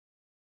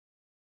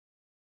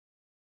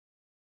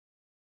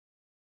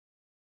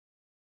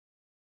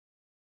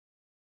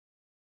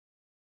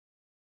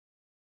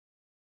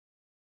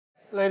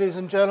Ladies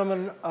and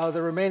gentlemen, the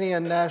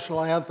Romanian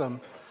national anthem.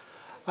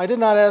 I did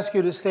not ask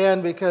you to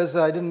stand because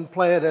I didn't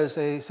play it as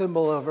a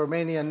symbol of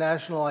Romanian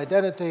national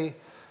identity,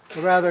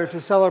 but rather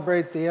to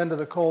celebrate the end of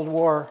the Cold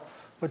War,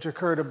 which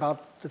occurred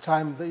about the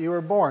time that you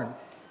were born.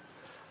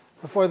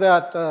 Before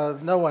that,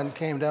 no one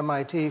came to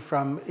MIT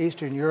from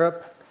Eastern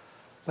Europe,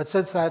 but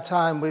since that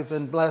time, we've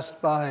been blessed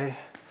by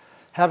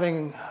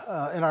having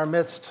in our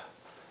midst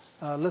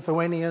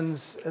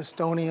Lithuanians,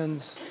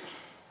 Estonians,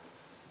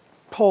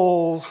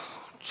 Poles,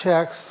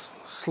 Czechs,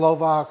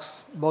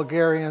 Slovaks,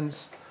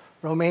 Bulgarians,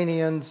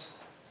 Romanians,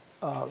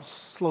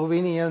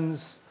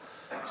 Slovenians,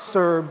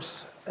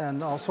 Serbs,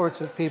 and all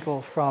sorts of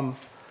people from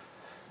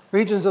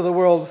regions of the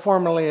world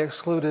formerly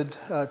excluded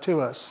to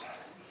us.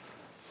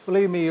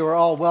 Believe me, you are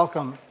all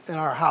welcome in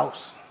our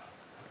house.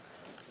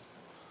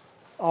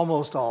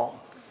 Almost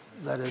all,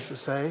 that is to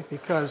say,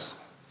 because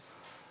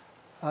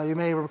you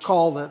may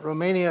recall that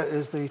Romania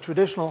is the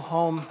traditional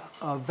home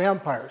of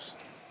vampires.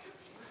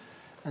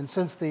 And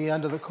since the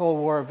end of the Cold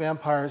War,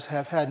 vampires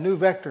have had new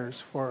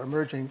vectors for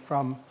emerging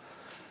from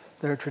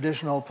their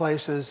traditional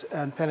places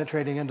and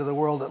penetrating into the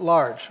world at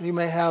large. You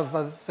may have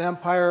a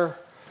vampire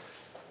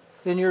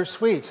in your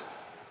suite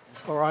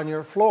or on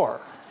your floor.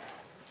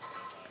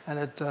 And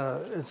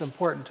it's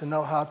important to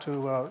know how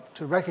to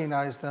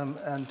recognize them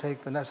and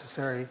take the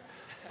necessary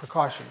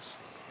precautions.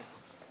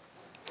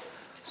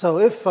 So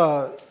if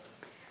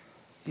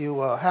you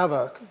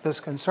have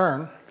this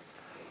concern,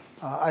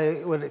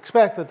 I would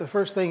expect that the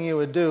first thing you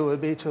would do would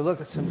be to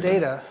look at some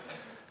data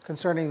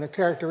concerning the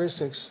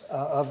characteristics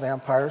of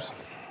vampires.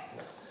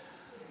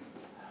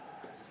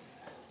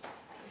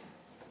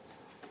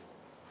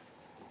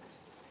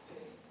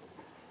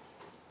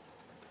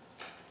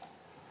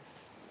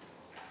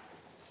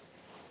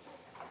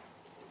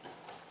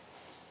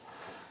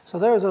 So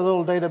there's a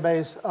little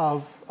database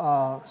of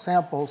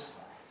samples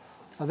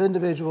of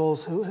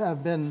individuals who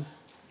have been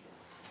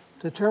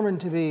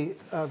determined to be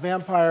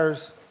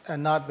vampires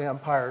and not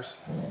vampires.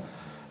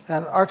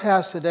 And our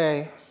task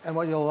today, and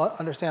what you'll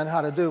understand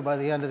how to do by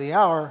the end of the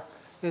hour,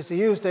 is to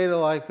use data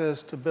like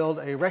this to build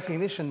a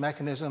recognition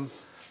mechanism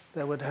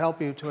that would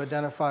help you to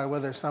identify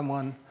whether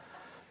someone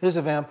is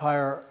a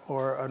vampire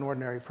or an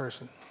ordinary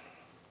person.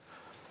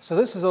 So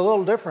this is a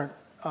little different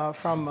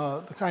from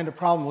the kind of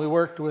problem we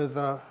worked with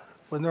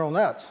neural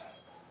nets,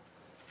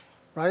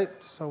 right?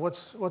 So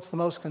what's the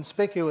most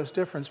conspicuous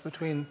difference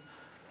between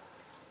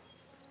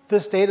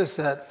this data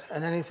set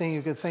and anything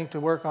you could think to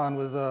work on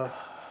with,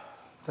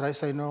 did I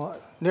say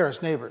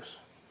nearest neighbors,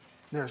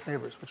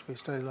 which we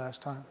studied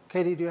last time.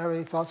 Katie, do you have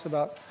any thoughts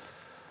about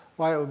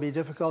why it would be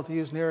difficult to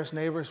use nearest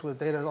neighbors with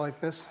data like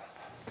this?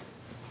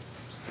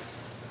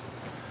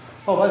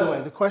 Oh, by the way,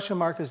 the question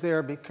mark is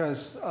there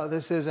because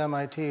this is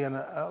MIT, and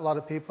a lot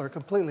of people are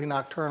completely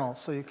nocturnal,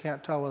 so you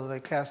can't tell whether they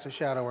cast a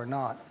shadow or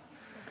not.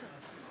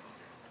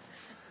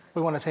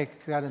 We want to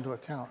take that into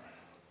account.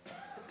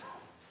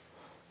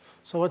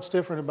 So what's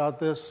different about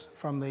this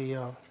from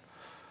the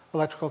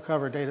electrical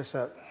cover data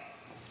set?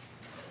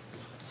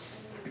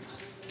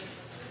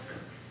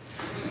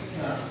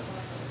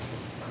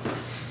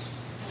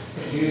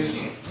 Could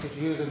you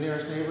use the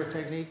nearest neighbor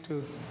technique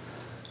to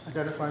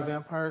identify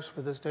vampires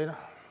with this data?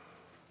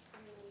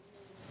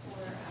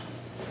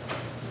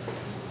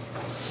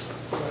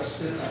 Let's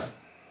do that.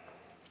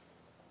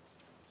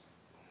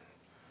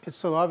 It's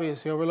so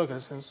obvious you overlook it.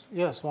 It says,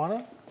 yes,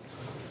 Juana?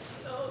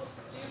 So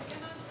you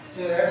cannot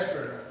You're the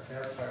expert. You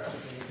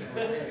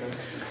cannot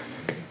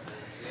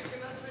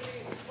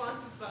really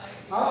quantify.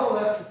 Oh,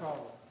 that's the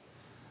problem.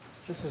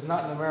 This is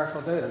not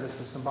numerical data. This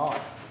is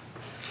symbolic.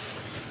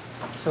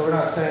 So we're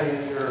not saying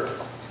that your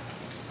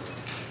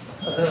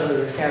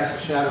ability to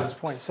cast a shadow is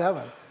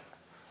 0.7.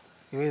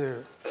 You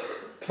either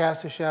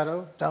cast a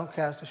shadow, don't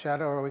cast a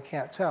shadow, or we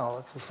can't tell.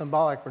 It's a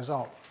symbolic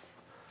result.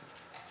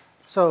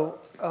 So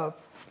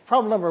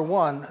problem number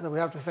one that we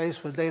have to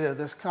face with data of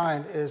this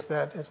kind is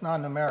that it's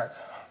non-numeric.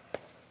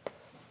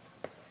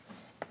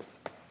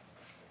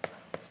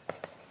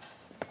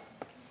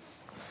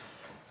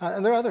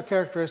 And there are other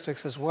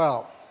characteristics as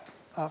well.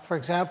 For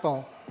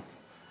example,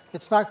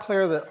 it's not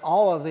clear that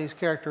all of these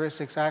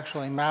characteristics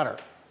actually matter.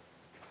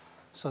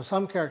 So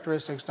some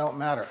characteristics don't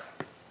matter.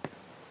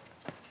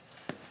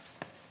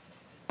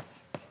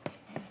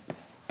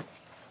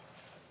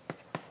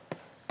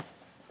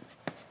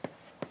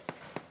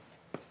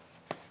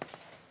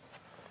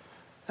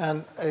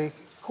 And a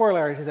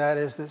corollary to that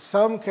is that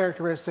some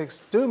characteristics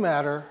do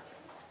matter,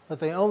 but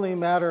they only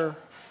matter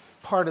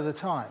part of the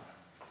time.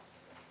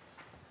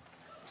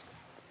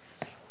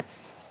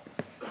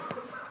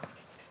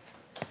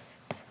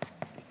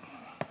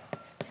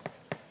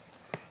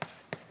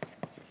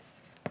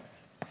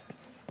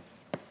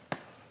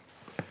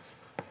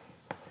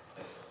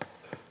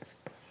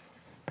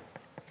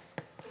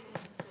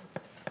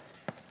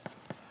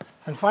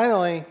 And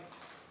finally,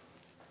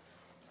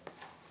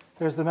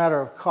 there's the matter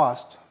of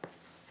cost.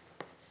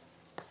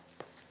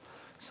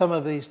 Some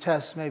of these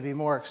tests may be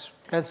more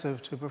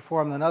expensive to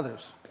perform than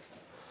others.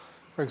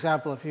 For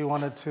example, if you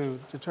wanted to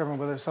determine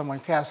whether someone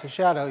casts a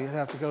shadow, you'd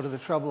have to go to the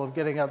trouble of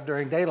getting up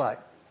during daylight.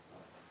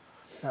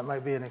 That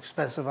might be an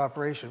expensive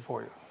operation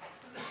for you.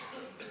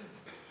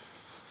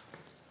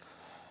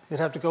 You'd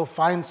have to go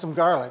find some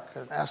garlic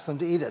and ask them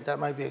to eat it. That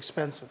might be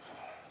expensive.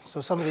 So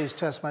some of these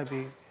tests might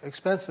be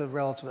expensive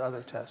relative to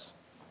other tests.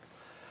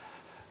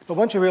 But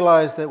once you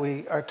realize that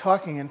we are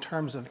talking in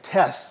terms of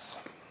tests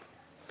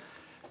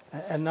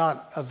and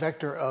not a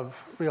vector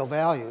of real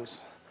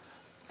values,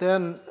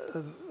 then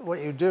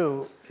what you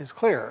do is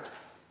clear.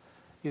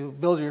 You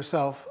build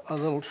yourself a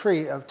little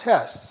tree of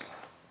tests.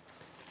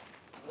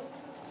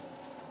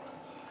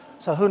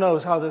 So who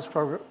knows how this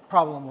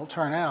problem will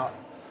turn out.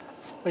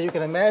 But you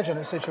can imagine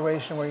a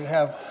situation where you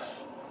have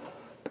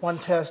one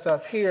test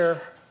up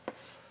here,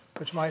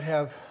 which might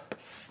have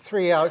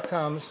 3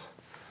 outcomes.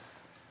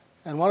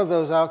 And one of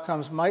those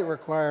outcomes might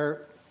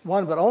require,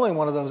 but only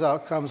one of those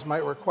outcomes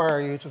might require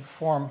you to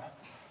perform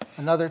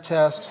another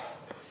test.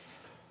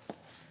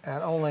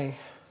 And only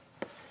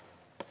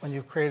when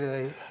you've created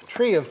a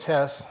tree of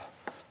tests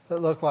that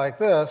look like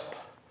this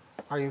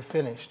are you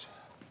finished.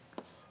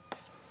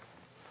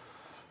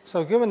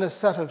 So given a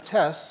set of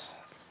tests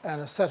and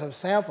a set of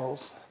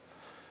samples,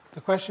 the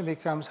question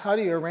becomes, how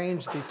do you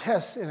arrange the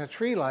tests in a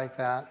tree like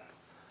that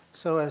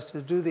so as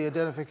to do the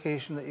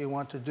identification that you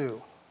want to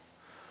do?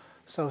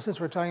 So since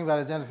we're talking about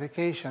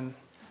identification,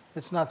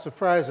 it's not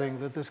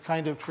surprising that this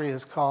kind of tree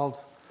is called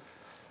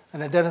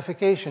an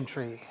identification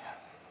tree.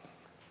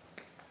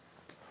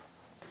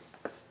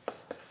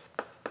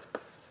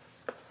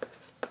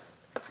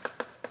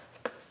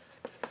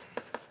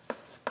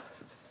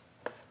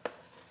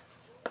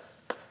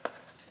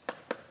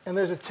 And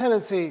there's a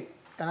tendency,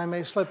 and I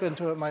may slip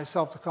into it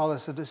myself, to call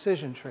this a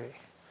decision tree.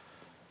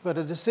 But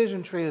a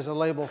decision tree is a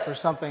label for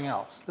something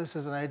else. This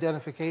is an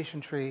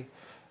identification tree,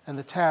 and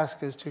the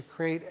task is to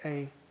create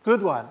a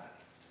good one.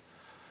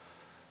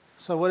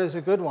 So what is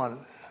a good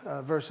one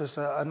versus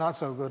a not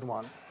so good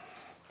one?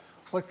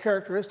 What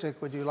characteristic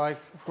would you like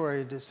for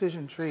a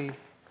decision tree,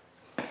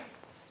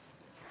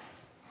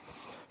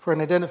 for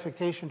an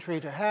identification tree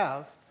to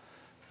have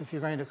if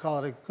you're going to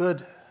call it a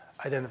good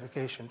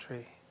identification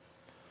tree?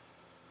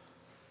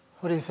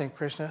 What do you think,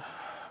 Krishna?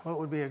 What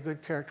would be a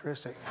good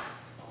characteristic?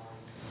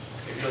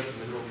 Maybe like the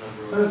minimum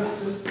number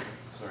of...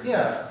 Sorry.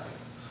 Yeah.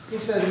 He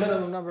said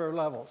minimum number of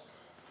levels.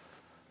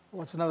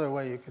 What's another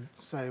way you could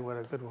say what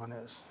a good one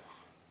is?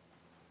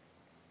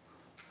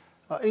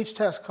 Each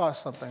test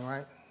costs something,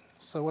 right?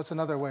 So what's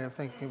another way of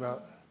thinking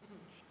about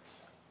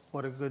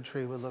what a good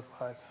tree would look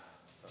like?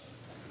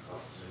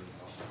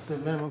 The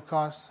minimum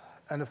cost.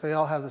 And if they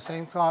all have the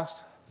same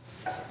cost,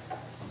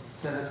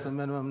 then it's the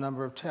minimum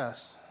number of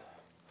tests.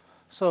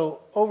 So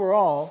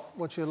overall,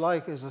 what you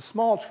like is a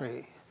small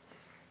tree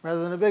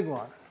rather than a big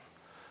one.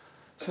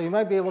 So you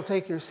might be able to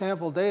take your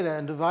sample data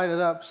and divide it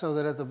up so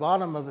that at the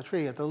bottom of the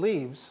tree, at the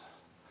leaves,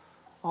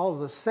 all of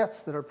the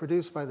sets that are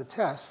produced by the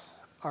tests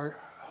are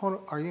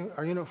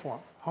uniform,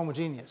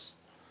 homogeneous.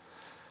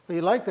 But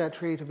you'd like that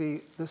tree to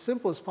be the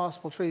simplest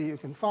possible tree that you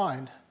can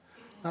find,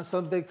 not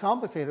some big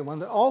complicated one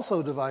that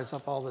also divides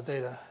up all the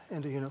data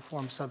into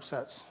uniform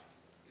subsets.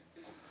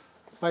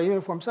 By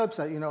uniform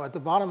subset, at the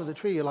bottom of the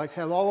tree, you like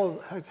have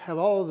all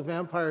of the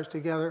vampires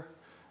together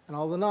and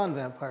all the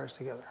non-vampires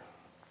together,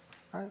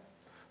 right?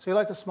 So you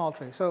like a small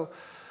tree. So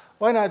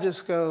why not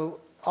just go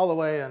all the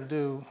way and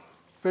do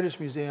British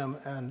Museum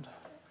and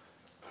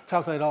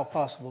calculate all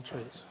possible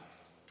trees?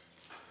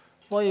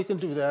 Well, you can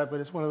do that,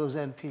 but it's one of those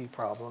NP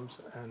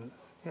problems. And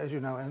as you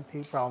know,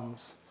 NP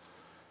problems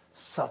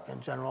suck in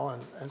general.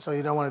 And so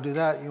you don't want to do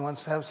that. You want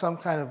to have some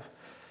kind of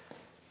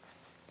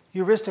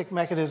heuristic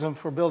mechanism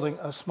for building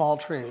a small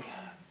tree.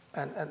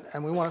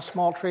 And we want a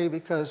small tree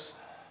because,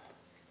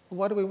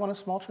 why do we want a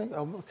small tree?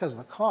 Oh, because of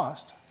the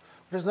cost.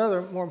 There's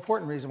another more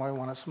important reason why we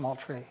want a small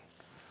tree.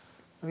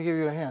 Let me give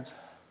you a hint.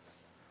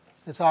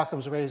 It's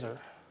Occam's razor.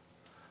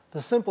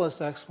 The simplest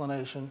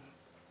explanation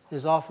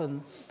is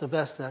often the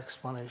best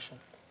explanation.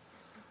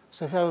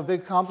 So if you have a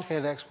big,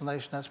 complicated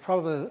explanation, that's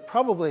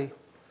probably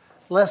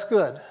less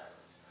good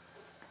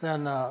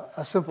than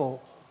a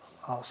simple,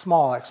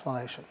 small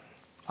explanation.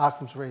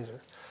 Occam's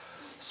razor.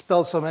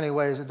 Spelled so many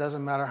ways, it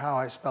doesn't matter how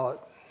I spell it.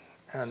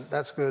 And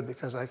that's good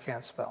because I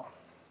can't spell.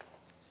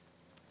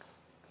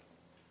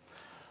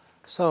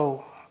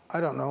 So I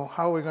don't know,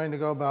 how are we going to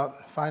go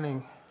about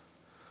finding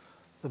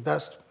the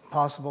best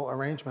possible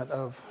arrangement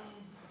of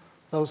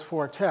those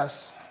 4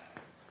 tests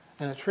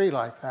in a tree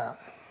like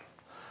that?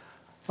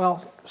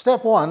 Well,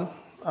 step 1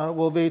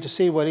 will be to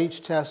see what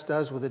each test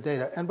does with the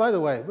data. And by the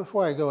way,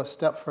 before I go a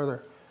step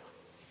further,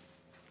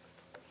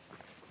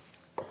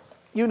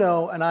 you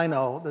know and I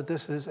know that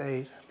this is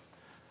a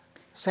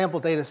sample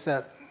data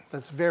set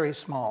that's very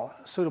small,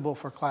 suitable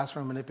for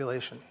classroom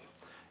manipulation.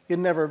 You'd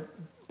never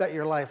bet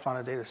your life on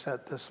a data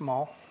set this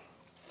small.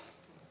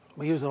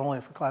 We use it only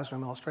for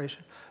classroom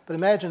illustration. But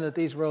imagine that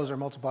these rows are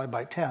multiplied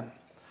by 10.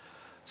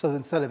 So that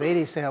instead of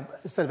 8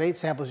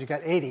 samples, you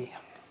got 80.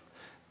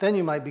 Then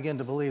you might begin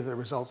to believe the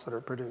results that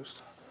are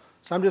produced.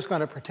 So I'm just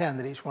going to pretend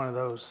that each one of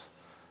those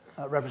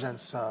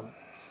represents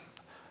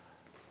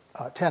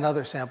 10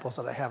 other samples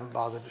that I haven't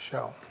bothered to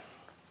show.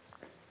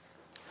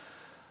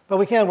 But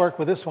we can work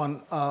with this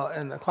one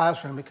in the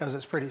classroom because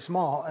it's pretty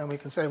small, and we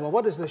can say, well,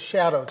 what does the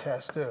shadow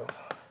test do?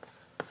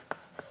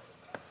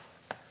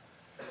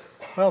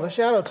 Well, the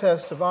shadow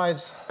test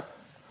divides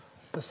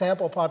the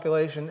sample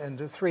population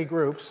into 3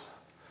 groups.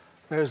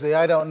 There's the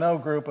I don't know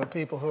group of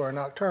people who are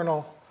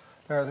nocturnal.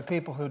 There are the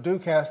people who do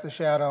cast the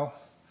shadow,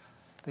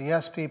 the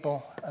yes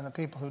people, and the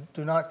people who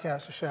do not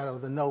cast a shadow,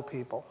 the no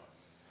people.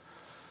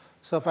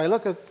 So if I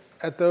look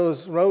at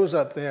those rows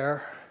up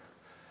there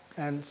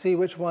and see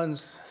which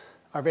ones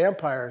are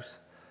vampires,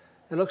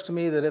 it looks to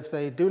me that if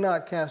they do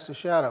not cast a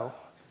shadow,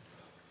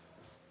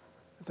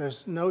 if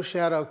there's no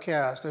shadow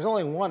cast, there's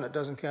only one that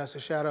doesn't cast a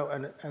shadow,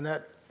 and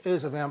that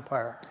is a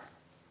vampire.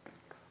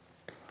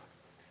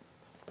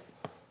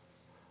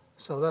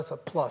 So that's a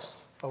plus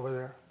over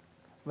there,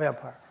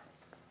 vampire.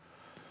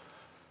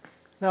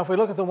 Now, if we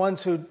look at the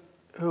ones who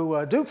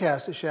do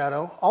cast a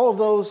shadow, all of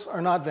those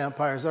are not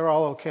vampires. They're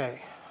all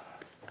okay.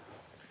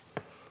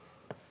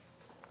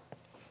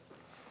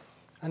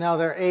 And now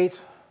there are 8.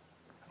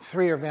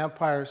 3 are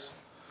vampires.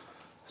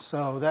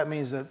 So that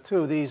means that 2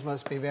 of these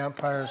must be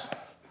vampires.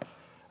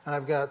 And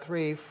I've got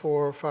 3,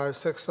 4, 5,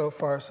 6 so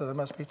far, so there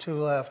must be 2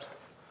 left.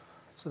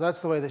 So that's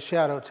the way the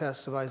shadow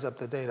test divides up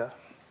the data.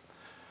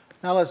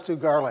 Now let's do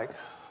garlic.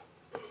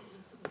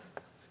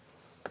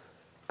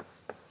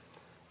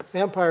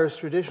 Vampires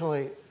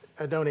traditionally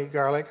don't eat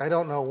garlic. I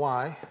don't know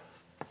why.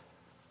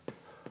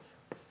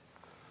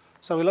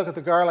 So we look at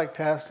the garlic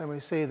test and we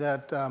see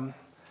that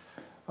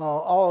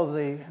all of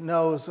the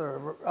no's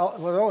are, well,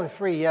 there are only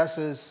 3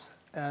 yeses,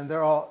 and they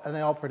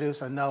all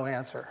produce a no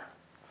answer.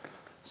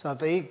 So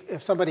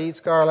if somebody eats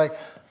garlic,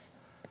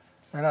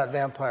 they're not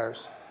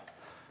vampires.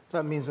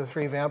 That means the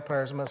 3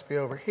 vampires must be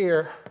over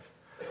here,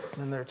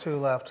 and then there are 2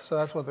 left. So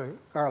that's what the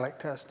garlic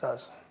test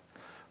does.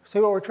 See,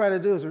 what we're trying to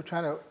do is we're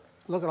trying to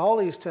look at all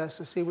these tests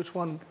to see which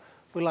one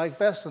we like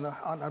best on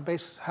a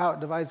basis of how it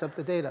divides up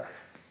the data.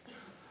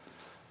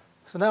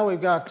 So now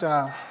we've got,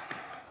 I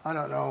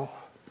don't know,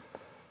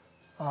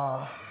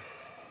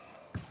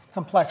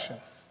 complexion.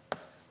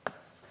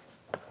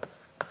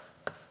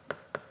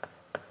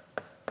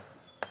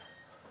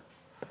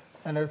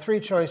 And there are 3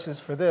 choices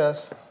for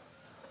this.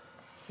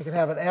 You can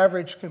have an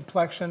average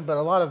complexion, but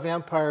a lot of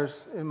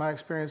vampires, in my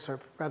experience, are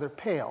rather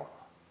pale.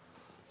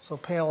 So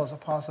pale is a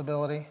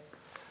possibility.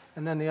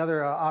 And then the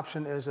other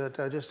option is that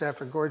just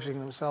after gorging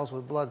themselves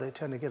with blood, they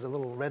tend to get a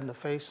little red in the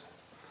face.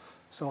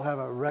 So we'll have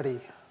a ruddy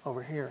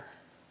over here.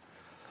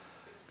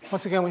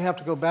 Once again, we have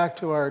to go back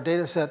to our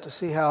data set to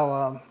see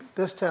how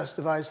this test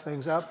divides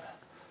things up.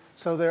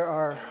 So there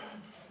are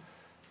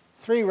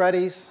 3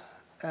 ruddies,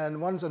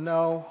 and one's a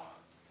no,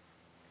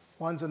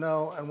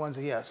 and one's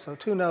a yes. So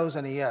 2 no's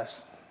and a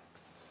yes.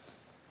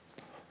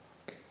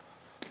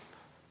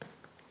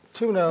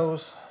 2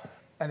 no's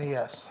and a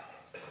yes.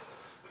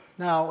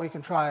 Now we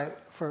can try,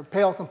 for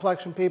pale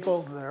complexion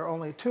people, there are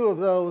only 2 of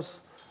those,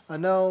 a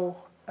no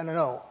and a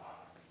no.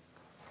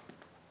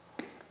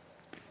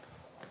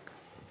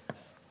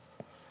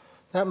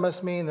 That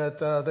must mean that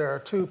there are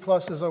 2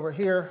 pluses over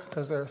here,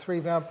 because there are 3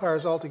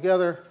 vampires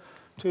altogether.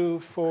 2,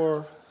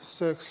 4,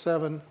 6,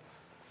 7,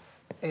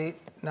 8,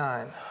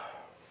 9.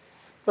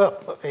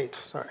 Oh, 8,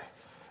 sorry.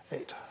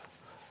 8.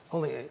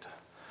 Only 8.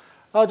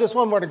 Oh, just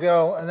one more to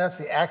go, and that's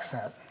the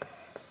accent.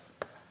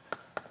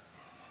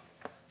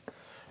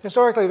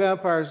 Historically,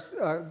 vampires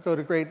go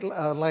to great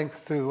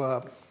lengths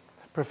to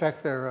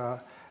perfect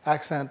their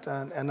accent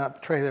and not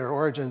betray their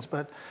origins,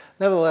 but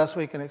nevertheless,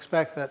 we can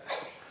expect that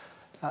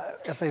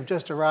if they've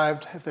just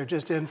arrived, if they're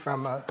just in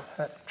from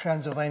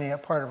Transylvania,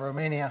 part of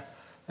Romania,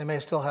 they may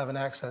still have an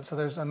accent. So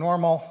there's a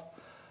normal,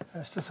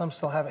 some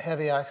still have a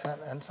heavy accent,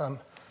 and some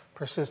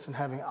persist in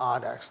having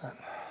odd accent.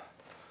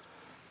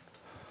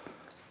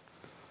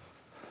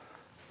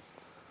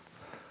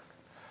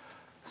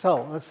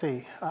 So let's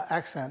see,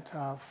 accent.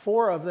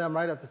 4 of them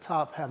right at the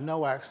top have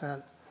no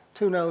accent,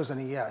 2 no's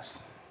and a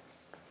yes.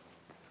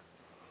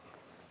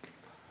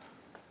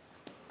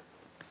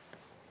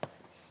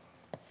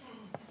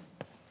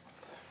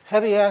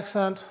 Heavy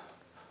accent,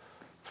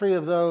 3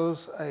 of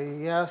those, a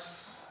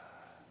yes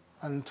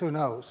and 2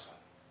 no's.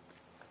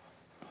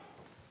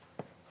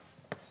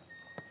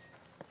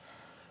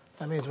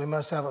 That means we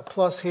must have a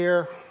plus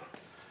here,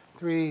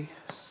 3,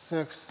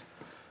 6,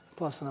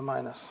 plus and a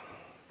minus.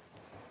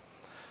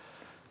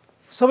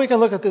 So we can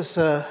look at this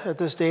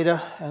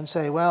data and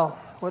say, well,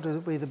 what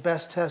would be the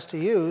best test to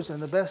use? And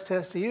the best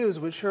test to use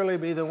would surely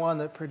be the one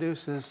that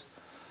produces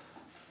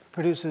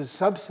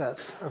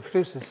subsets, or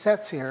produces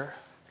sets here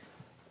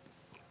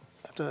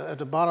at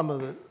the bottom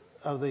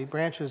of the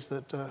branches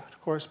that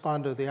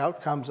correspond to the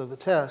outcomes of the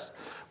test.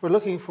 We're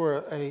looking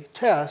for a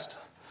test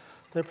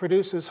that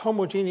produces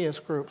homogeneous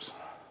groups.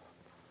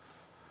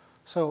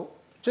 So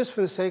just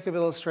for the sake of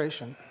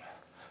illustration,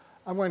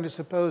 I'm going to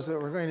suppose that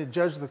we're going to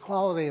judge the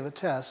quality of a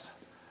test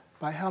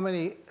by how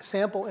many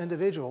sample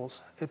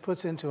individuals it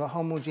puts into a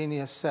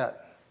homogeneous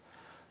set.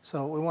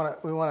 So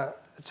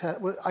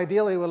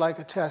ideally we'd like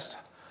a test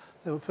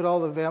that would put all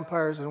the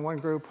vampires in one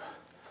group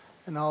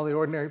and all the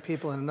ordinary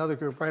people in another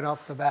group right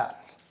off the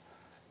bat.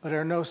 But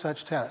there are no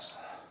such tests.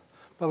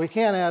 but we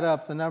can add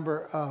up the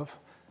number of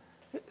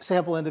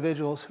sample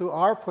individuals who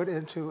are put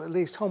into at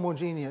least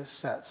homogeneous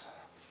sets.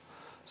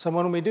 So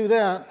when we do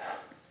that,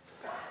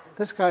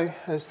 this guy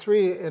has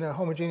 3 in a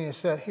homogeneous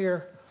set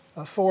here,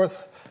 a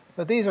 4th,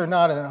 but these are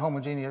not in a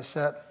homogeneous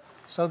set.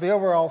 So the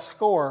overall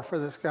score for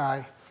this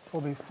guy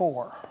will be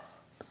 4.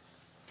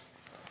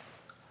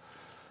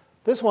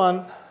 This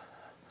one,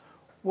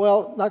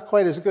 well, not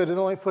quite as good. It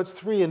only puts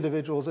 3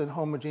 individuals in a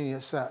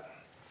homogeneous set.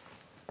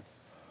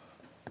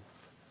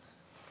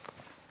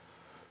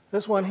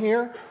 This one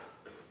here,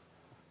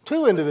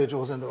 2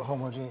 individuals into a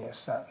homogeneous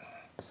set.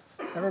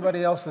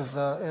 Everybody else is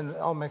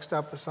all mixed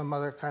up with some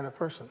other kind of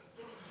person.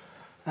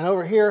 And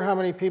over here, how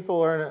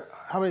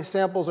many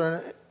samples are in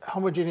a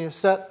homogeneous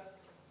set?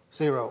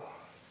 0.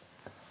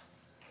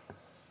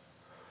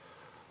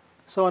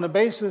 So on the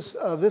basis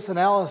of this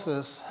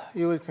analysis,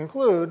 you would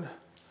conclude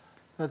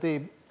that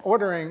the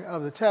ordering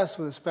of the tests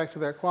with respect to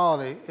their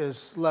quality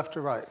is left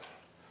to right.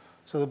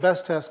 So the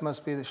best test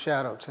must be the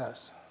shadow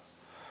test.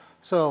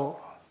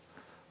 So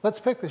let's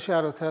pick the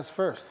shadow test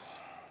first.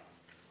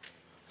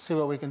 See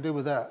what we can do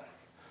with that.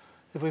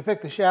 If we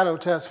pick the shadow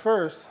test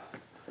first,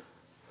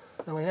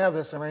 then we have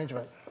this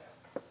arrangement.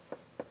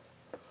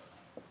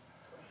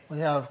 We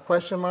have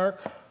question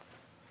mark,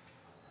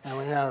 and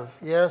we have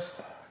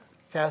yes,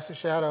 cast a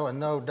shadow, and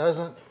no,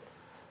 doesn't.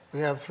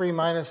 We have 3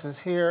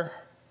 minuses here.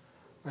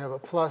 We have a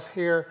plus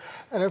here.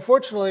 And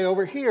unfortunately,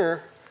 over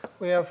here,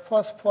 we have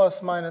plus,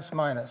 plus, minus,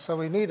 minus. So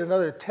we need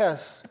another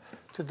test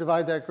to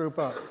divide that group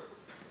up.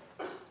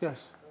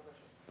 Yes?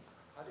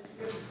 How did you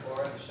get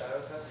 4 on the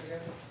shadow test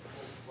again?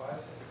 Why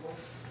is it cool?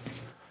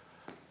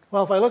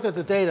 Well, if I look at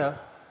the data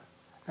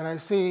and I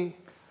see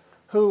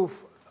who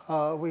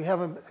we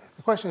haven't,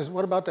 the question is,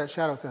 what about that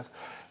shadow test?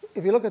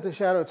 If you look at the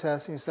shadow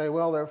test and you say,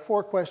 well, there are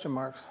 4 question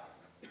marks.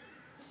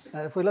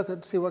 And if we look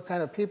at see what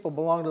kind of people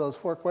belong to those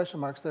 4 question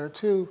marks, there are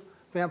 2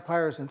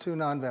 vampires and 2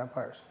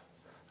 non-vampires.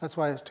 That's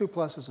why it's 2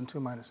 pluses and 2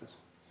 minuses.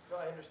 No,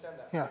 I understand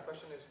that. Yeah. The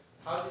question is,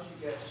 how did you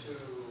get to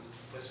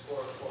the score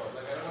of 4?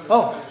 Like, I don't understand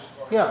Oh, how you're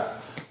scoring yeah.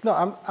 that.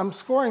 No, I'm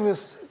scoring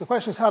this. The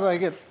question is, how did I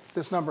get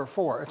this number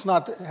 4? It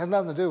has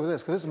nothing to do with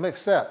this, because this is a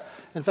mixed set.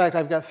 In fact,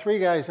 I've got 3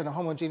 guys in a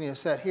homogeneous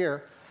set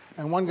here,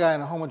 and 1 guy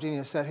in a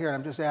homogeneous set here, and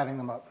I'm just adding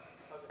them up.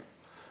 Okay.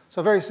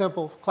 So very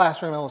simple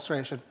classroom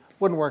illustration.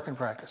 Wouldn't work in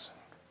practice.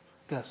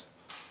 Yes?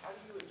 How do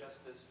you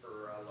adjust this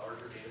for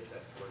larger data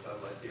sets where it's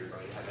unlikely you're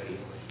going to have any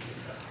homogeneous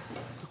sets?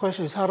 The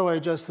question is, how do I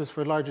adjust this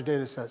for larger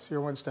data sets?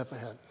 You're 1 step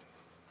ahead.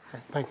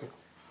 Okay, thank you.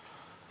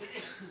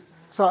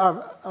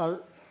 So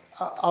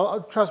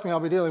trust me,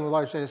 I'll be dealing with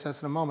large data sets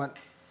in a moment.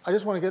 I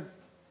just want to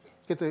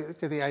get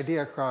the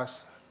idea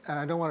across, and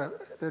I don't want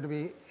there to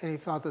be any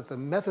thought that the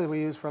method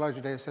we use for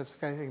larger data sets is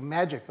anything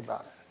magic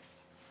about it.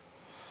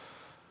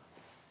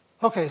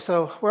 Okay,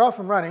 so we're off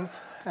and running,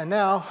 and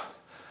now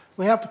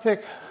we have to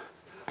pick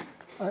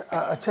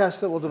a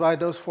test that will divide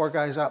those 4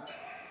 guys up.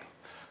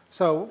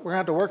 So we're going to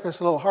have to work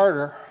this a little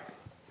harder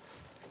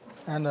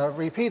and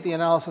repeat the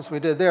analysis we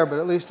did there, but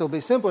at least it'll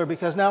be simpler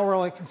because now we're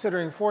only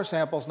considering 4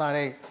 samples, not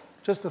 8.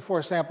 Just the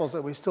 4 samples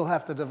that we still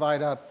have to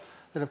divide up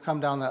that have come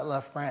down that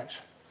left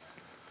branch.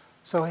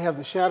 So we have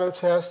the shadow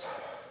test.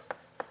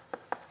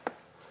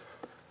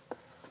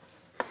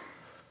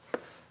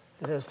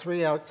 It has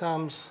 3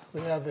 outcomes.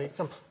 We have the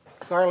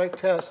garlic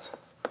test.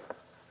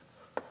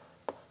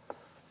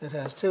 It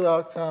has 2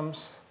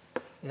 outcomes,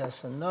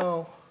 yes and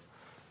no.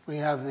 We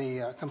have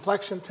the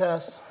complexion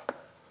test.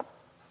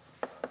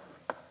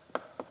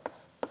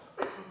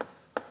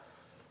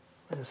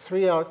 It has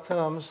 3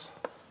 outcomes,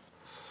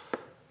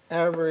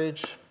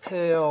 average,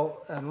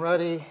 pale, and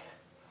ruddy.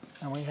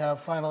 And we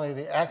have finally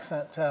the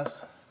accent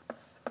test.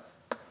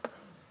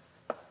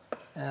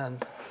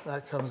 And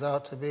that comes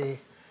out to be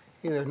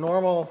either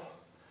normal,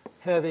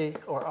 heavy,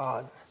 or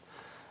odd.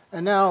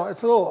 And now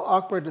it's a little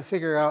awkward to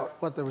figure out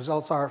what the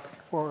results are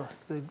for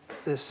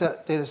this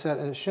data set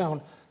as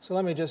shown. So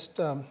let me just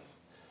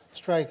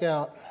strike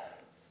out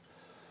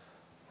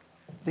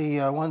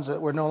the ones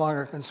that we're no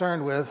longer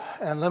concerned with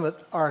and limit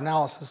our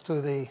analysis to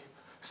the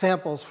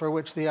samples for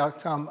which the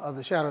outcome of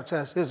the shadow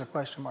test is a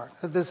question mark.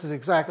 This is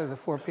exactly the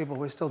 4 people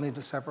we still need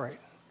to separate.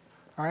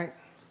 All right?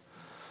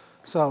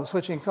 So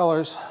switching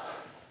colors,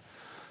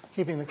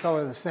 keeping the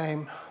color the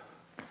same.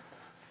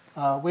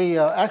 We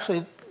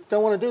actually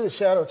don't want to do the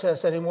shadow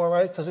test anymore,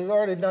 right? Because we've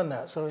already done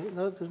that. So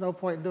there's no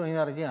point in doing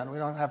that again. We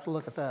don't have to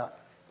look at that.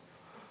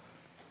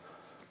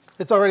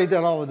 It's already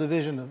done all the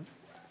division of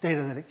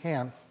data that it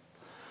can.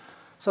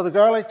 So the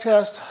garlic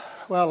test,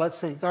 well, let's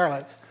see,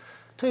 garlic.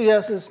 2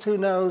 yeses, 2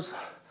 nos.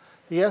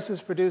 The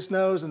yeses produce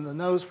nos, and the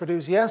nos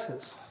produce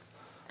yeses.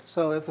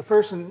 So if the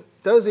person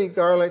does eat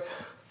garlic,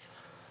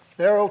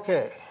 they're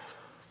okay.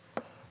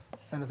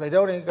 And if they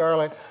don't eat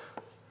garlic,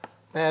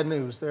 bad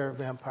news, they're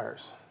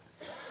vampires.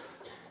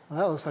 Well,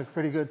 that looks like a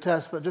pretty good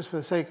test, but just for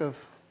the sake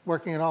of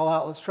working it all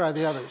out, let's try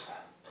the others.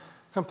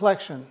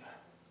 Complexion.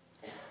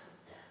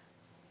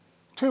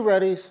 2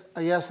 readies,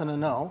 a yes and a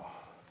no.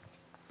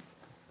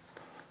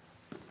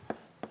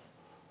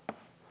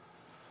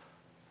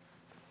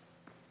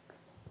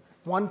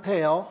 One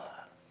pale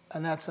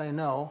and that's a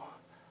no.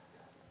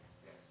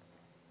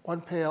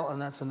 One pale,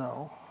 and that's a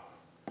no.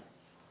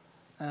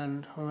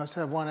 And we must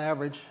have one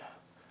average,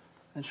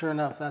 and sure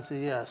enough, that's a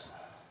yes.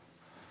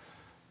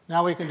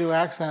 Now we can do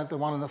accent, the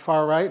one on the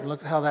far right, and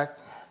look at how that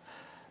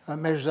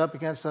measures up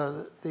against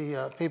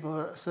the people who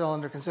are still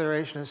under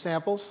consideration as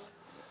samples.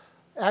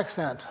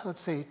 Accent,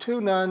 let's see,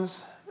 2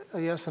 nones,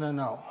 a yes and a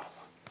no.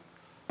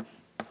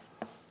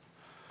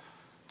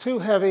 2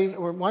 heavy,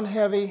 or 1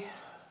 heavy,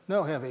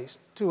 no heavies.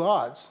 2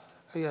 odds,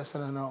 a yes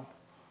and a no.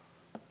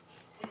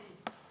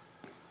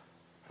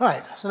 All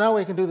right, so now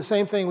we can do the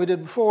same thing we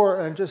did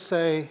before and just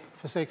say,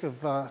 for the sake of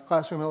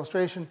classroom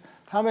illustration,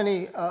 how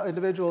many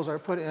individuals are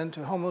put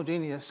into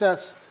homogeneous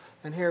sets.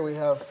 And here we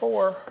have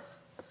 4,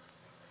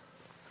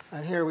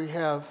 and here we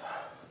have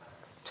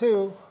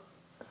 2,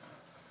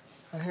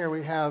 and here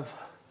we have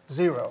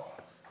 0.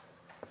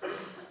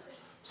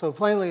 So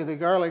plainly, the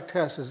garlic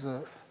test is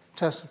the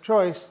test of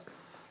choice.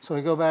 So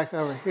we go back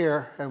over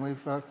here, and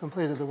we've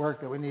completed the work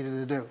that we needed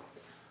to do.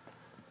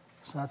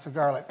 So that's a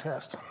garlic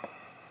test.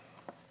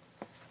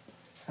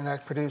 And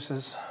that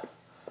produces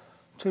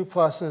 2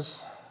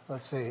 pluses.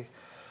 Let's see.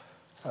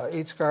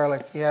 Eats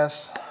garlic,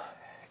 yes.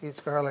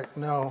 Eats garlic,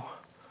 no.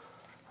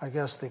 I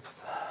guess the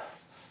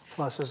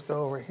pluses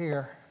go over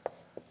here,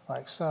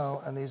 like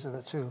so. And these are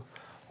the 2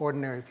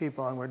 ordinary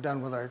people. And we're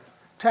done with our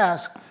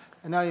task.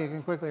 And now you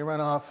can quickly run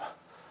off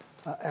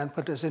and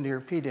put this into your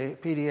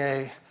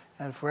PDA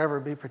and forever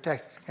be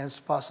protected against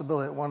the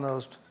possibility that one of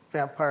those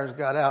vampires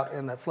got out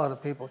and a flood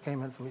of people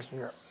came in from Eastern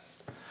Europe.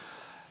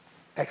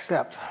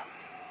 Except,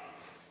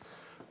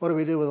 what do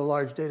we do with a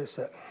large data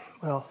set?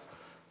 Well,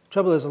 the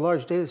trouble is a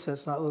large data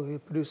set's not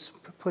likely to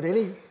put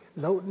any,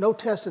 no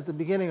test at the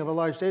beginning of a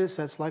large data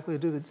set's likely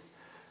to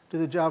do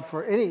the job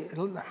for any, if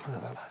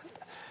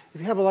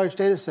you have a large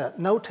data set,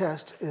 no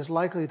test is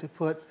likely to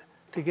put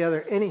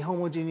together any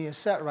homogeneous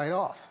set right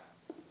off.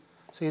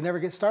 So you never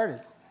get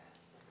started.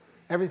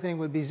 Everything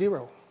would be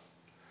 0.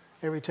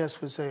 Every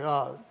test would say,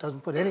 oh, it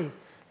doesn't put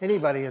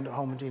anybody into a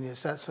homogeneous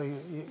set, so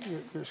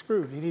you're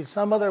screwed. You need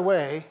some other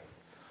way.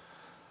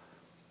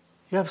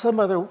 You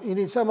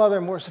need some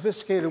other more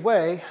sophisticated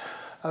way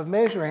of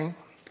measuring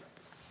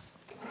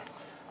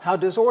how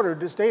disordered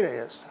this data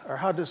is, or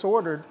how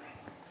disordered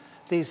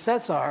these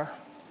sets are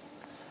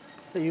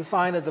that you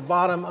find at the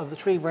bottom of the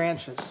tree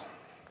branches.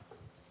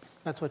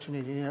 That's what you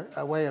need. You need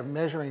a way of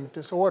measuring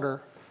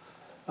disorder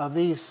of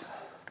these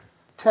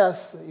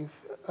tests,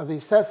 of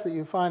these sets that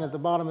you find at the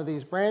bottom of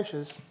these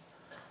branches,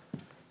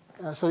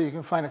 so that you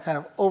can find a kind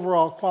of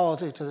overall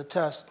quality to the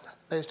test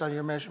based on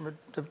your measurement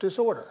of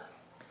disorder.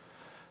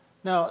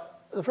 Now,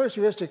 the first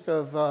heuristic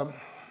of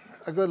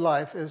a good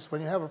life is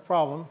when you have a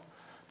problem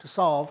to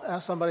solve,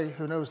 ask somebody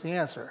who knows the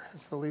answer.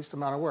 It's the least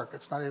amount of work.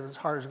 It's not even as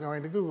hard as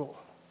going to Google.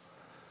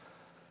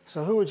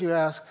 So who would you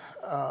ask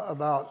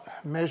about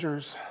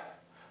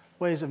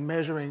ways of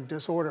measuring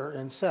disorder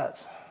in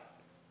sets?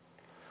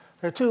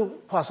 There are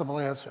 2 possible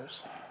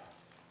answers.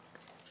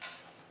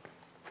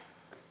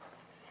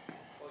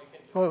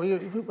 Well, you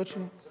can Well, what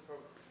you?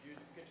 you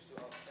can just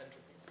do entropy.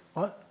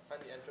 What?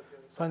 Find the entropy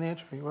of the Find the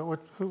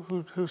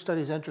entropy. Who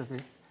studies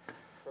entropy?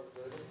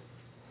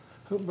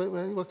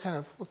 probability.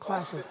 What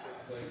class of?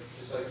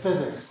 Just like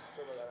Physics.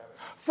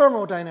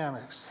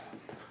 thermodynamics. Thermodynamics.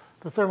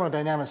 The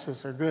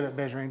thermodynamicists are good at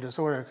measuring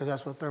disorder because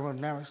that's what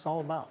thermodynamics is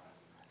all about.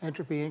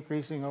 Entropy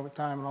increasing over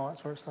time and all that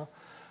sort of stuff.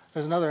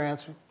 There's another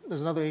answer.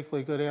 There's another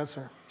equally good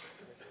answer.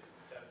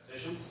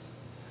 Statisticians?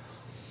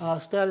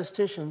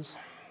 Statisticians,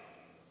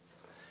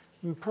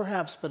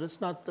 perhaps, but it's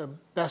not the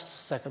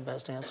second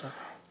best answer.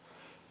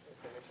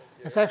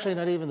 It's actually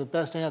not even the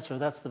best answer.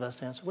 That's the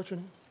best answer. What's your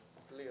name?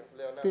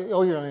 Leonardo.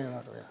 Oh, you're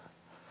Leonardo, yeah.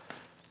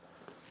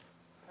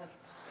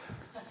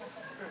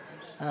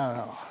 I don't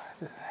know.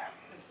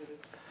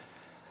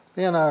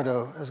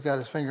 Leonardo has got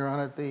his finger on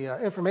it.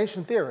 The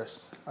information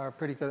theorists are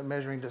pretty good at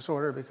measuring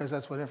disorder because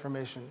that's what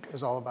information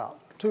is all about,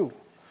 too.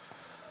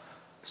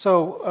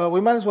 So we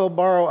might as well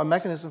borrow a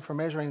mechanism for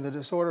measuring the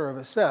disorder of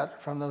a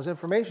set from those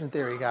information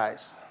theory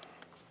guys.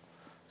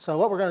 So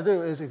what we're going to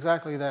do is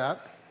exactly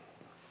that.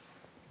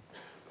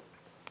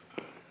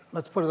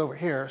 Let's put it over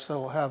here so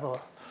we'll have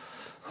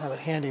it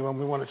handy when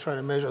we want to try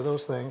to measure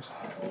those things.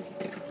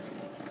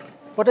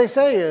 What they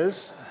say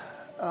is,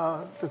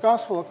 the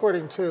gospel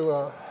according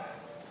to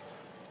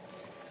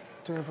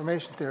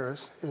information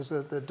theorists is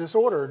that the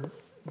disordered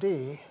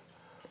D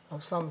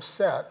of some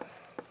set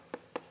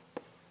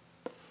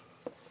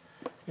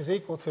is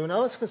equal to, now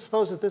let's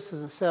suppose that this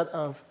is a set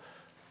of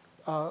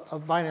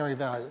binary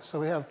values. So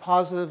we have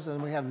positives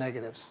and we have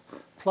negatives,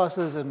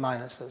 pluses and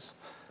minuses.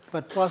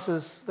 But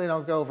pluses, they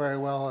don't go very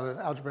well in an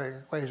algebraic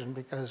equation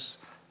because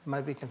it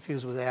might be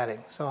confused with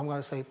adding. So I'm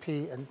going to say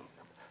P and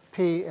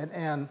N,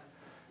 and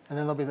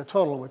then there'll be the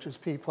total, which is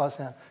P plus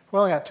N. We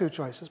only got 2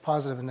 choices,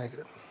 positive and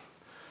negative.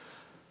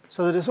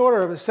 So the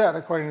disorder of a set,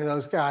 according to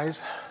those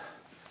guys,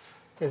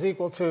 is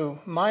equal to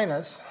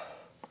minus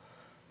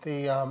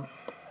the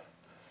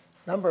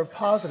number of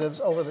positives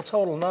over the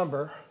total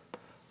number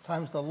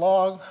times the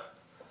log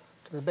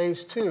to the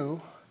base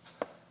 2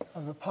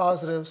 of the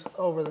positives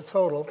over the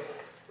total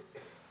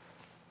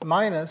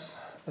minus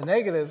the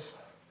negatives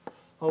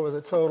over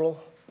the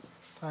total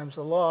times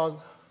the log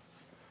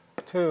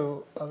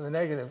 2 of the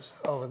negatives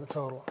over the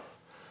total.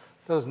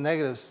 Those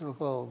negatives look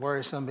a little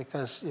worrisome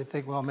because you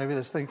think, well, maybe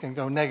this thing can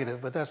go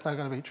negative, but that's not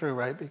going to be true,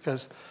 right?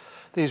 Because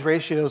these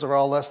ratios are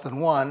all less than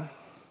 1,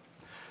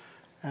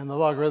 and the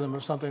logarithm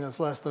of something that's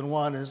less than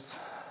 1 is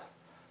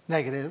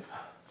negative,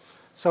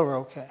 so we're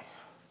okay.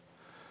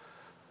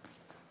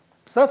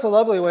 So that's a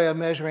lovely way of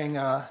measuring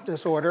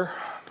disorder.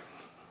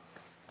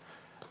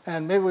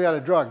 And maybe we ought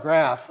to draw a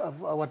graph of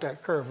what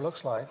that curve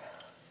looks like.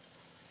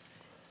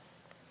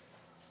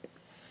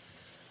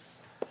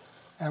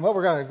 And what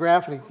we're going to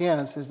graph it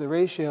against is the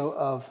ratio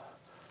of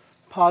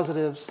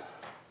positives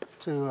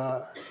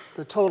to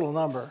the total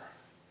number.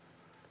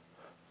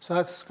 So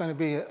that's going to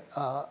be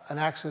an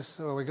axis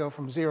where we go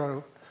from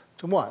 0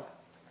 to 1.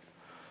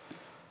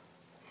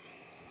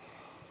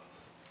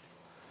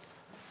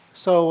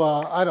 So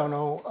I don't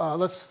know.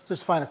 Let's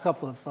just find a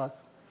couple of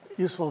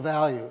useful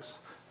values.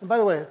 And by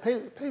the way, it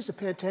pays to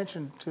pay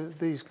attention to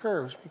these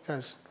curves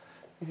because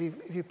if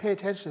you pay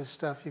attention to this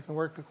stuff, you can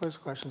work the quiz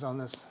questions on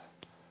this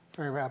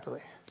very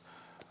rapidly.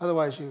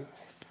 Otherwise,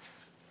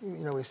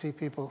 we see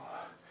people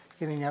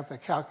getting out their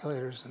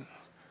calculators and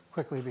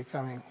quickly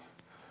becoming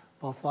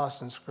both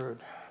lost and screwed.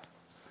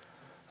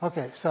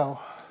 Okay, so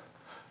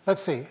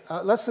let's see.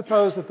 Let's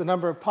suppose that the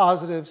number of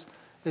positives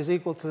is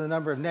equal to the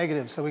number of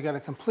negatives, so we got a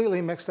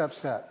completely mixed up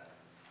set.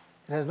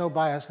 It has no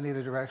bias in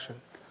either direction.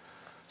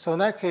 So in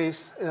that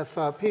case, if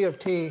P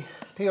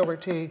over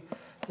T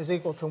is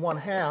equal to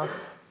 1/2,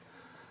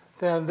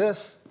 then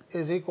this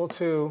is equal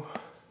to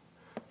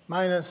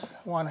minus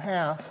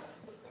 1/2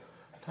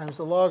 times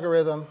the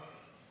logarithm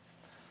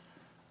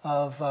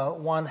of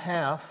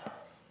 1/2.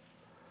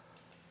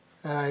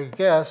 And I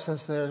guess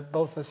since they're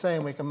both the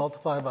same, we can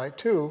multiply by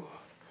 2.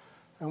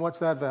 And what's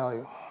that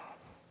value?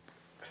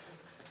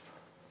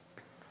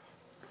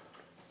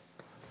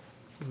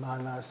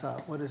 Minus,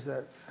 what does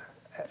that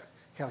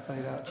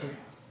calculate out to?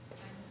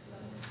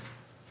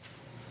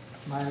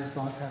 Minus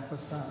log half,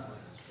 what's that?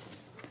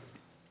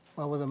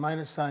 Well, with a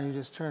minus sign, you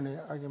just turn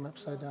the argument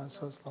upside down,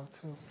 so it's log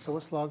 2. So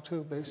what's log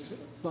 2? Base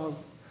 2?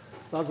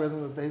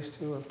 Logarithm of base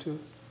 2 of 2?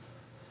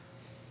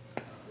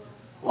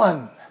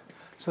 1.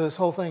 So this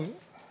whole thing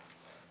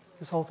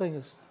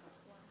is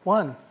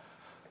 1.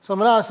 So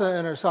Manasa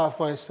in her soft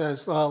voice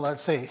says, well,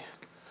 let's see.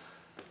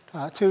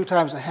 2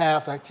 times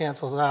 1/2, that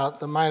cancels out.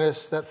 The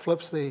minus, that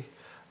flips the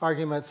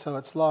argument, so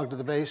it's log to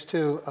the base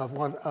 2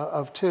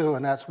 of 2,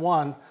 and that's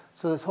 1.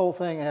 So this whole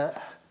thing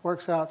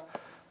works out.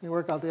 When you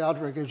work out the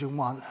algebra, it gives you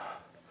 1.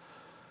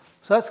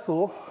 So that's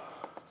cool.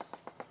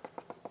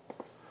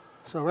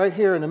 So right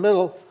here in the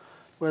middle,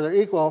 where they're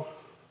equal,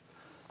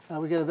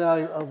 we get a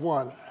value of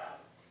 1.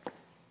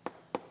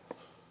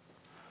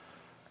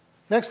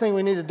 Next thing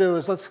we need to do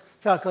is let's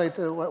calculate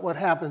what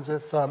happens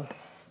if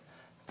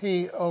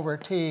P over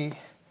T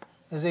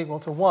is equal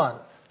to 1.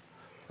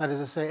 That is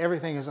to say,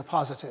 everything is a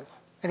positive.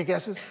 Any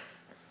guesses?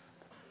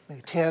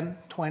 Maybe 10,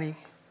 20,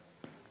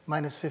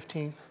 minus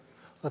 15.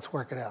 Let's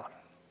work it out.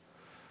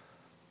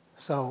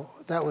 So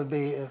that would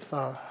be if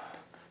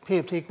P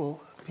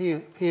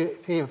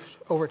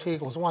over T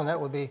equals 1,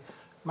 that would be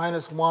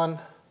minus 1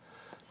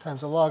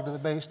 times the log to the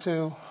base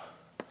 2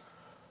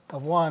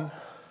 of 1.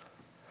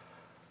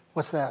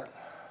 What's that?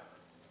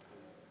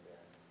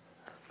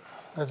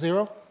 That's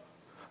 0?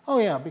 Oh,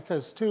 yeah,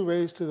 because 2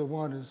 raised to the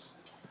 1 is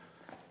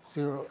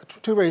 0.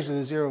 2 raised to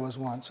the 0 is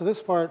 1. So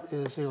this part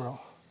is 0.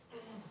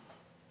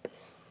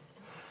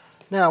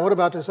 Now, what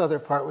about this other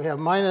part? We have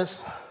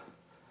minus,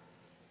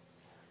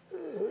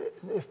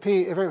 if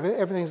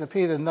everything's a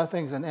P, then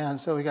nothing's an N,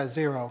 so we got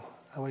 0,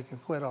 and we can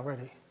quit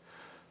already.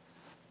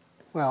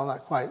 Well,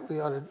 not quite. We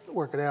ought to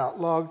work it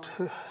out. Log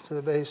to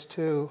the base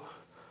 2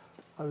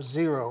 of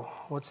 0.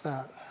 What's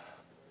that?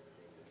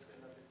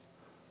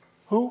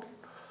 Who?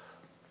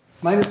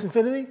 Minus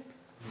infinity?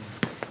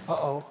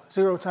 Uh-oh.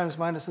 0 times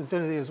minus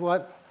infinity is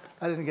what?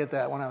 I didn't get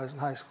that when I was in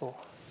high school.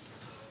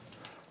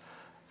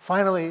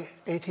 Finally,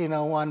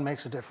 1801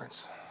 makes a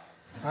difference,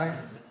 right?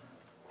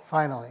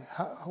 Finally.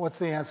 What's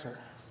the answer?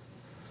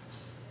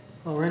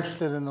 Well, we're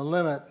interested in the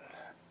limit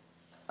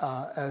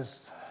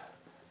as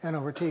n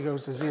over t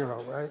goes to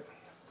 0, right?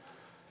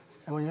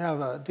 And when you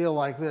have a deal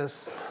like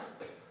this,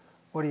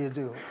 what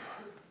do?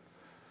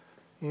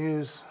 You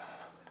use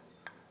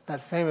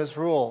that famous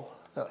rule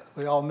that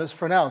we all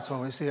mispronounce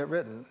when we see it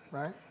written,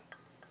 right?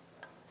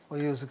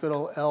 We use the good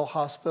old L.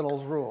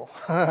 Hospital's rule.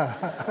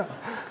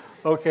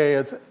 Okay,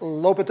 it's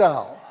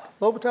L'Hopital.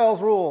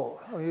 L'Hopital's rule.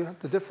 You have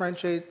to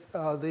differentiate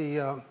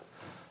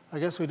I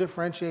guess we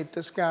differentiate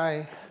this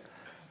guy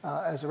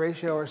as a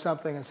ratio or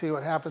something and see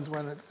what happens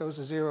when it goes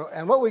to 0.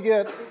 And what we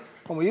get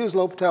when we use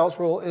L'Hopital's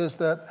rule is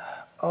that,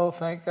 oh,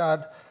 thank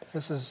God,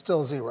 this is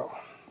still 0.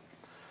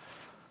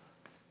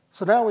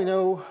 So now we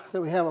know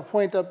that we have a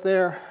point up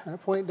there and a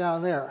point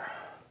down there.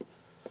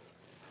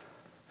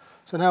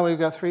 So now we've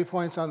got 3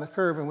 points on the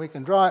curve, and we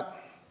can draw it.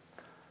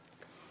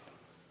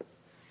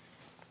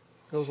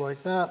 Goes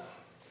like that.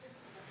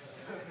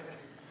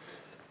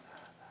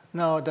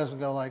 No, it doesn't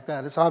go like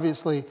that. It's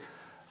obviously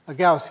a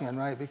Gaussian,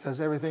 right? Because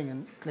everything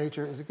in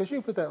nature is, could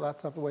you put that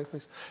laptop away,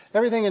 please?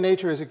 Everything in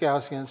nature is a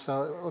Gaussian,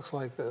 so it looks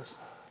like this. Is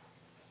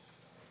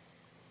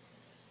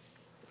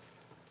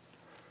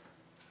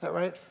that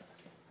right?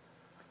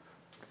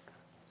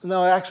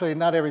 No, actually,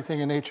 not everything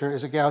in nature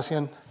is a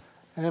Gaussian.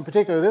 And in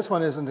particular, this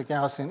one isn't a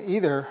Gaussian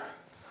either.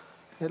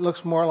 It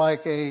looks more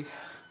like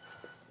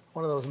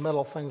one of those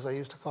metal things I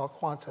used to call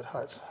Quonset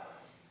huts.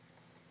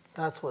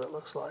 That's what it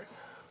looks like.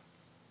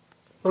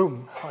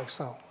 Boom, like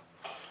so.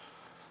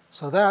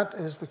 So that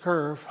is the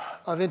curve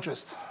of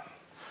interest.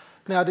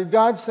 Now, did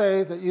God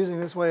say that using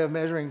this way of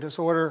measuring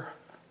disorder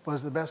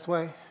was the best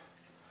way?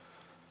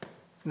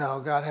 No,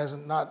 God has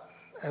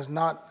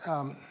not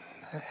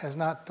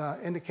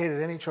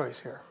indicated any choice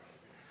here.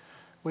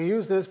 We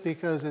use this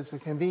because it's a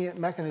convenient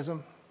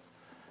mechanism.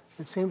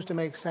 It seems to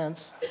make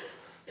sense.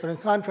 But in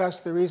contrast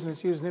to the reason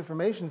it's used in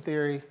information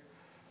theory,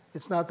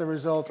 it's not the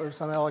result of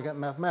some elegant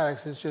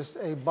mathematics. It's just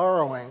a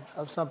borrowing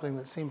of something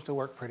that seems to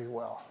work pretty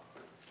well.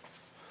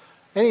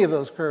 Any of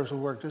those curves will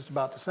work just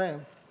about the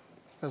same,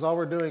 because all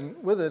we're doing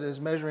with it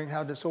is measuring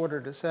how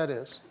disordered a set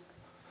is.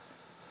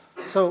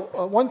 So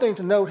one thing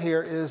to note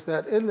here is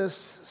that in this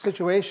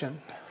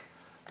situation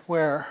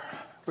where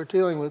we're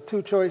dealing with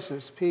two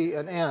choices, P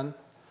and N,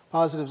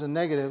 positives and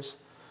negatives,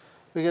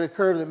 we get a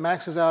curve that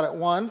maxes out at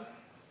 1.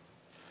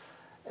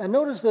 And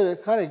notice that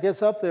it kind of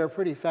gets up there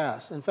pretty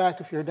fast. In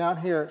fact, if you're down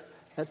here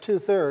at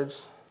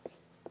 2/3,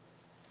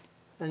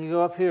 and you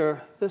go up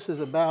here, this is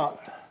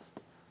about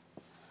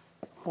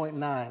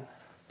 0.9.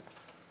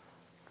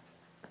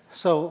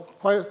 So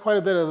quite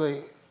a bit of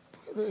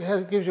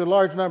it gives you a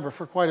large number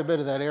for quite a bit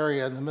of that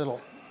area in the middle.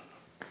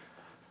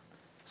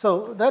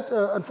 So that,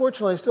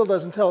 unfortunately, still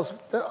doesn't tell us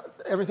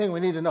everything we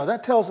need to know.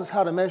 That tells us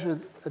how to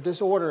measure a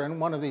disorder in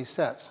one of these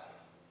sets.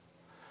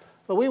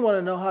 But we want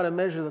to know how to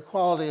measure the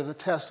quality of the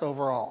test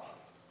overall.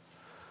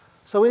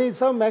 So we need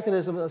some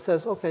mechanism that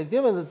says, okay,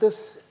 given that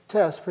this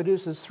test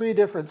produces 3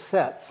 different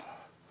sets,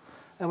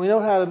 and we know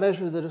how to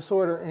measure the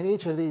disorder in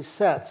each of these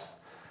sets,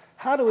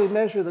 how do we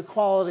measure the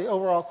quality,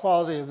 overall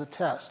quality of the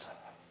test?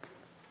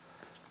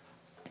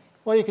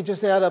 Well, you could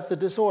just add up the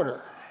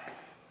disorder.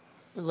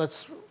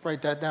 Let's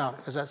write that down,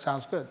 because that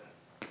sounds good.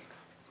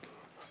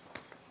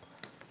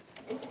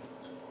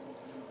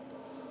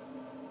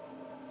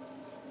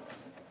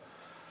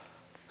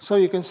 So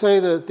you can say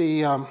that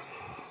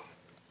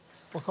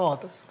we'll call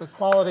it the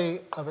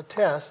quality of a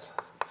test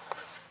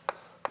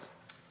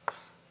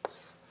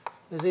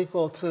is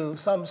equal to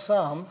some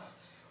sum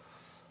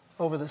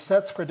over the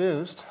sets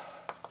produced.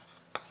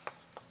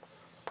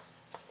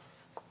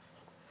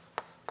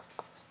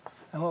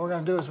 And what we're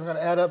going to do is we're going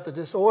to add up the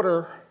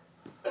disorder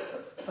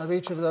of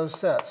each of those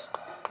sets.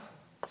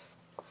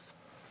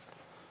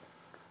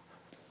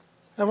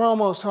 And we're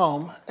almost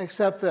home,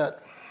 except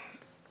that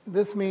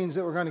this means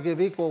that we're going to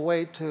give equal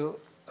weight to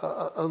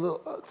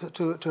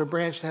a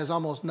branch that has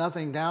almost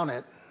nothing down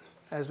it,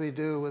 as we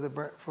do with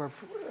we're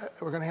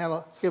going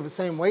to give the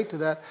same weight to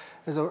that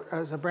as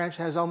a branch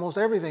that has almost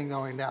everything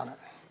going down it.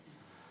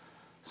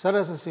 So that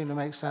doesn't seem to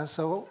make sense.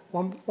 So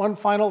one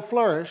final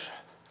flourish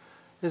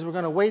is we're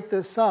going to weight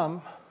this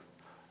sum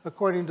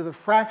according to the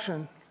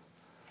fraction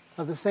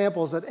of the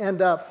samples that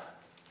end up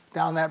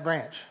down that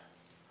branch.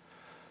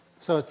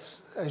 So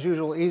it's, as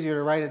usual, easier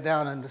to write it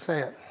down than to say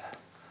it.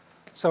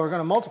 So we're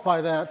going to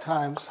multiply that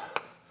times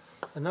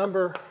the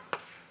number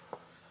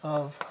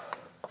of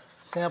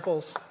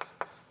samples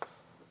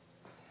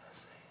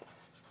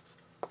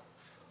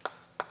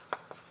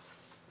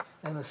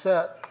in the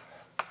set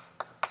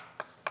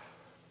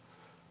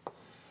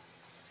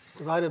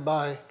divided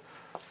by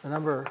the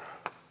number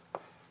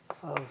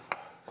of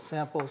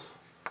samples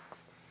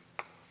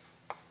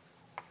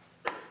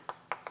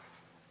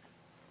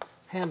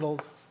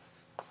handled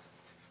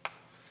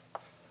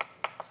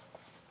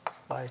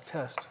by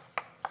test.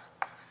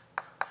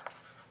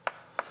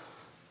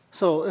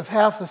 So if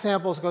half the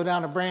samples go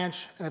down a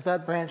branch, and if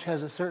that branch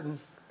has a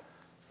certain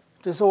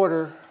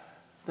disorder,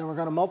 then we're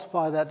going to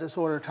multiply that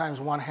disorder times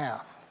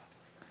 1/2.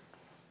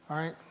 All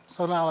right?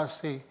 So now let's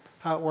see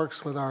how it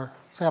works with our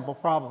sample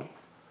problem.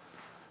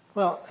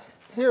 Well,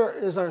 here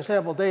is our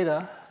sample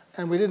data,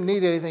 and we didn't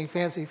need anything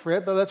fancy for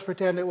it, but let's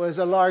pretend it was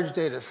a large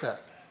data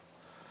set.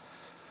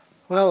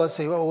 Well, let's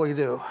see, what will we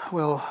do?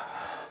 We'll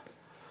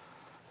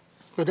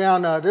go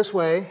down this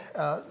way.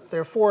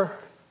 There are 4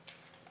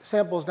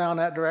 samples down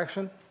that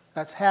direction.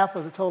 That's half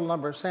of the total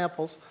number of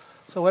samples.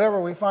 So whatever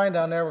we find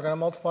down there, we're going to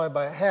multiply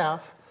by 1/2.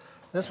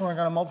 This one we're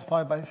going to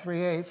multiply by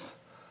 3/8.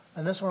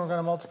 And this one we're going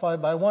to multiply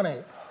by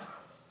 1/8.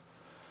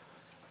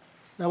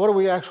 Now, what do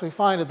we actually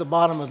find at the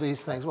bottom of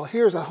these things? Well,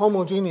 here's a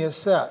homogeneous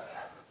set.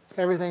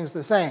 Everything's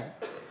the same.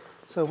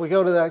 So if we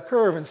go to that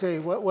curve and say,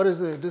 what is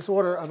the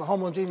disorder of a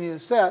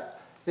homogeneous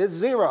set? It's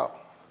 0.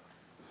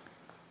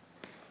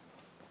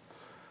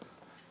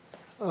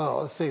 Oh,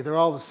 let's see, they're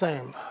all the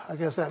same. I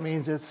guess that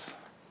means it's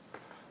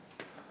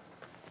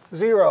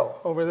 0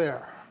 over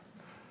there.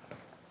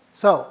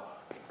 So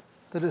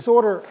the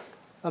disorder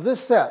of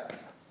this set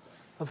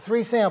of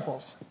 3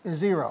 samples is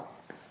 0.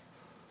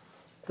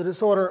 The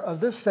disorder of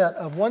this set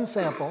of 1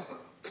 sample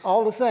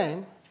all the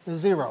same, is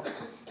 0.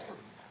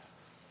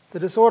 The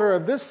disorder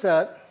of this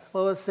set,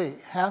 well, let's see,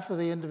 half of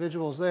the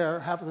individuals there,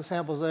 half of the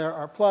samples there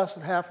are plus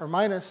and half are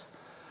minus.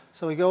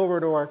 So we go over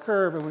to our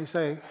curve and we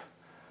say,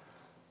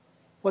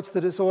 what's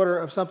the disorder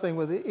of something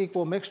with the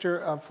equal mixture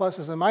of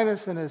pluses and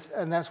minuses,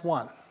 and that's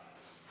 1.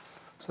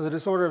 So the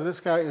disorder of this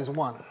guy is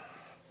 1.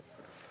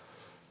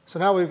 So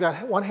now we've got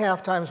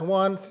 1/2 times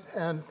 1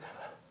 and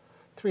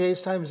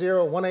 3/8 times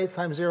 0, 1/8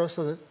 times 0.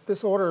 So the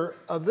disorder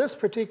of this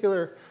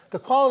particular, the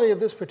quality of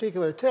this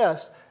particular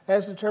test,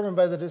 as determined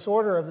by the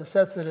disorder of the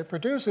sets that it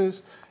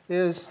produces,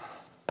 is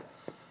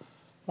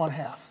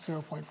 1/2,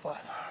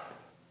 0.5.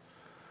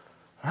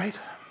 All right?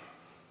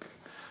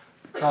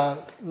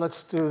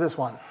 Let's do this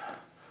one.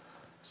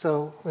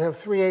 So we have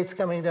 3/8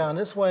 coming down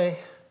this way,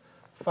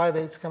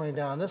 5/8 coming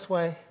down this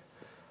way.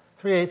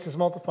 3/8 is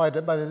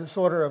multiplied by the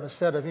disorder of a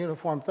set of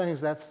uniform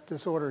things. That's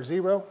disorder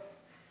 0.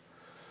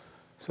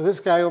 So this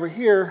guy over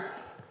here,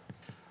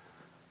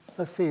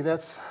 let's see,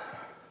 that's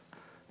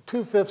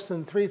 2/5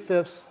 and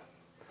 3/5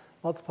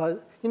 multiplied.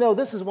 You know,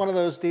 this is one of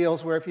those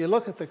deals where if you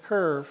look at the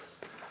curve,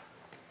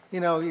 you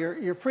know,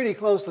 you're pretty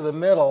close to the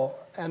middle,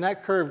 and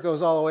that curve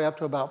goes all the way up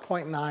to about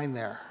 0.9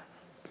 there.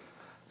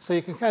 So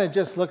you can kind of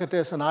just look at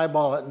this and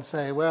eyeball it and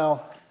say,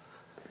 well,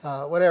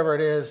 whatever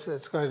it is,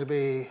 it's going to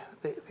be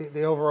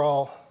the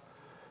overall.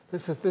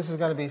 This is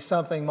going to be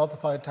something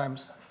multiplied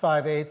times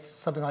 5/8,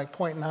 something like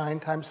 0.9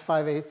 times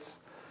 5/8.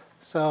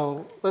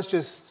 So let's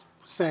just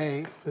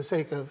say, for the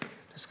sake of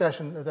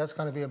discussion, that that's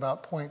going to be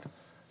about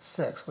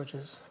 0.6, which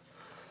is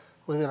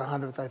within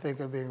 100th, I think,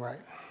 of being right.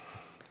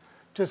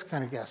 Just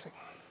kind of guessing.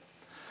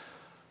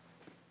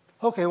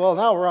 Okay, well,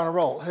 now we're on a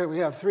roll. Here we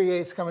have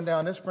 3/8 coming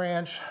down this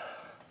branch,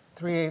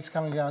 3/8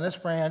 coming down this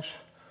branch,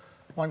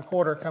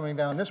 1/4 coming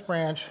down this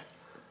branch.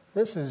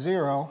 This is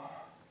 0.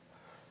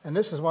 And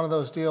this is one of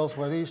those deals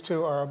where these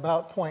two are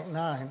about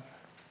 0.9.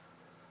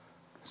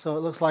 So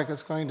it looks like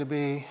it's going to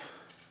be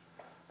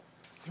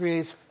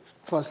 3/8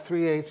 plus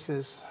 3/8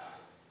 is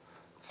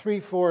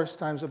 3/4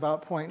 times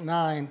about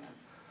 0.9.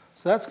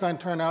 So that's going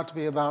to turn out to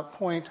be about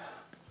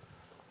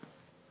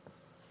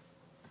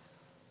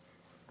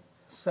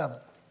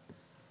 0.7.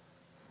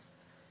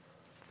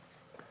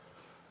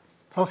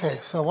 Okay,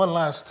 so one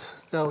last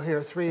go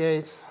here.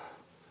 3/8,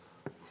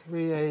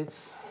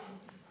 3/8,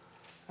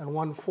 and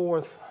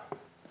 1/4.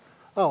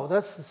 Oh,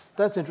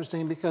 that's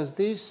interesting because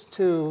these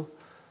two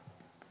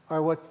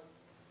are what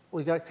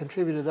we got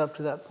contributed up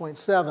to that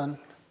 0.7.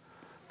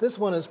 This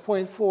one is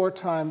 0.4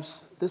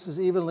 times, this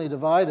is evenly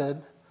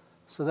divided,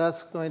 so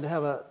that's going to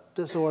have a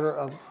disorder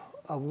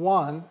of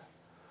 1.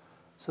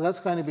 So that's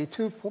going to be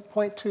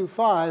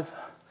 0.25,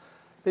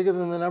 bigger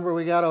than the number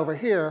we got over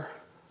here.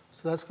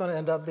 So that's going to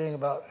end up being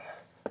about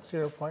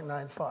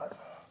 0.95.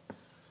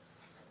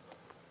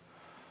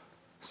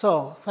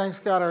 So, thanks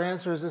God, our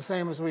answer is the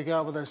same as we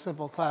got with our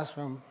simple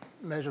classroom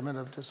measurement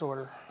of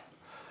disorder.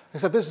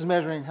 Except this is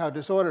measuring how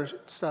disorder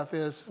stuff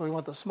is. We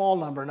want the small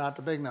number, not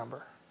the big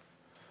number.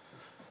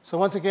 So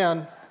once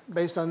again,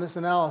 based on this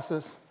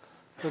analysis,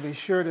 we'll be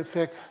sure to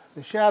pick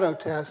the shadow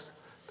test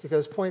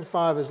because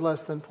 0.5 is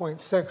less than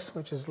 0.6,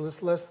 which is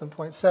less than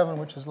 0.7,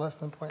 which is less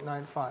than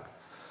 0.95.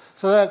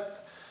 So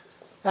that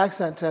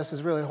accent test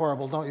is really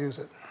horrible. Don't use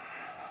it.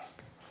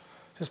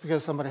 Just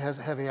because somebody has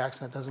a heavy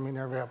accent doesn't mean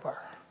they're a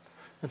vampire.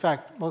 In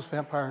fact, most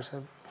vampires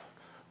have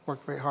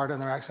worked very hard on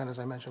their accent, as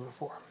I mentioned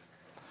before.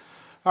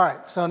 All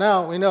right, so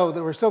now we know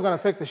that we're still going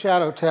to pick the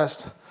shadow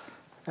test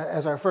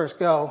as our first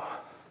go.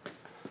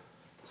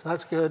 So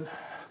that's good.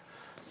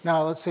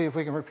 Now let's see if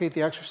we can repeat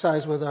the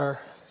exercise with our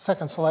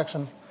second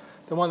selection,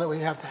 the one that we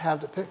have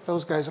to pick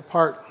those guys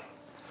apart.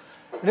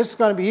 And this is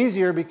going to be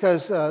easier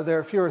because there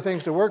are fewer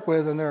things to work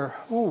with, and they're,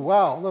 ooh,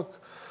 wow, look,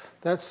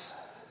 that's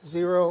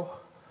 0,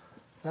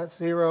 that's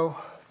 0,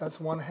 that's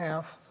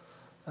 1/2.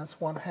 That's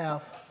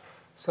 1/2.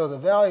 So the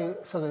value,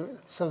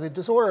 so the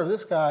disorder of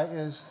this guy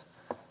is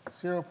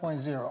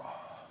 0.0.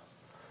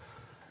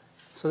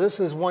 So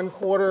this is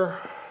 1/4,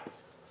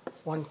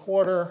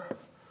 1/4,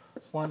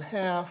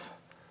 1/2,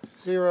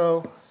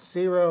 0,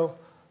 0,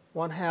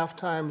 1/2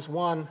 times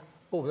 1.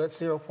 Oh, that's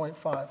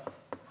 0.5.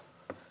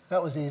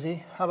 That was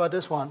easy. How about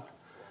this one?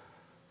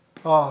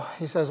 Oh,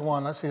 he says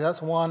 1. Let's see,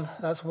 that's 1,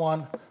 that's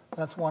 1,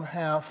 that's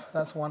 1/2,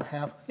 that's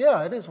 1/2.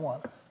 Yeah, it is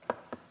 1.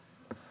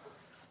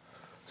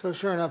 So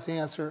sure enough, the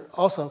answer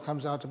also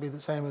comes out to be the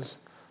same as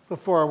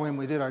before when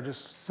we did our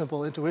just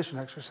simple intuition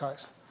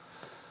exercise.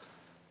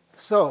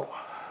 So,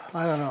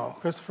 I don't know.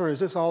 Christopher, is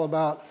this all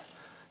about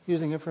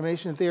using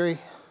information theory?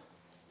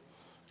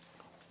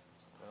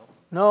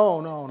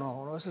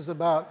 No. This is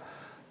about,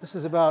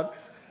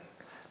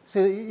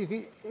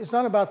 see, it's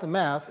not about the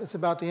math, it's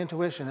about the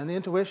intuition. And the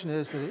intuition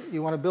is that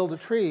you want to build a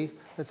tree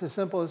that's as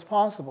simple as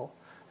possible.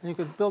 And you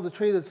could build a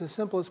tree that's as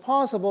simple as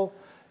possible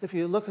if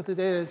you look at the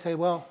data and say,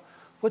 well,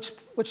 which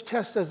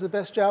test does the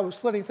best job of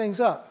splitting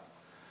things up?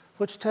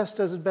 Which test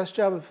does the best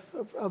job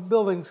of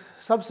building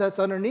subsets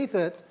underneath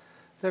it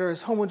that are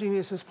as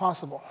homogeneous as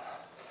possible?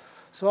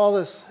 So all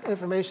this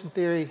information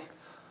theory,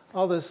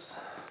 all this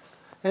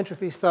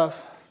entropy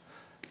stuff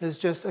is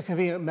just a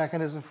convenient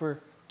mechanism for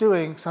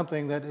doing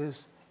something that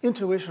is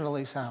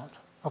intuitionally sound.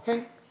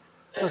 Okay?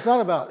 So it's not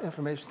about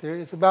information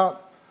theory. It's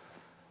about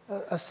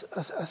a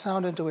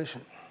sound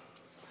intuition.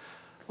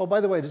 Oh, by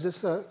the way, does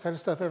this kind of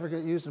stuff ever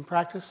get used in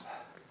practice?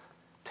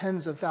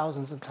 Tens of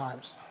thousands of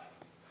times.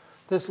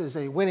 This is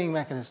a winning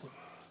mechanism.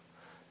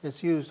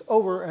 It's used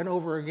over and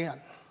over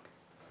again,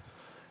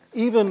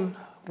 even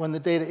when the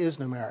data is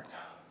numeric.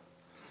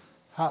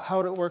 How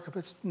would it work if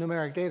it's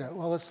numeric data?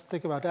 Well, let's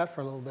think about that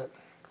for a little bit.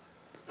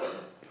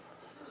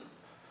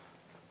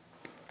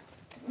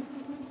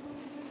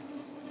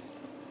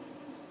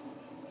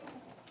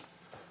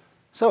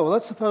 So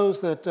let's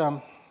suppose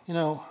that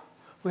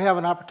we have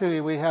an opportunity.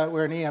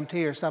 We're an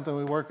EMT or something.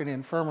 We work in the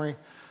infirmary.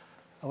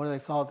 What do they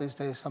call it these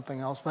days?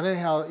 Something else. But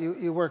anyhow,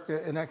 you work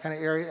in that kind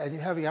of area, and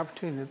you have the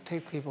opportunity to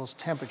take people's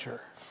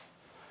temperature.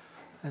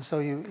 And so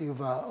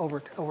you've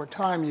over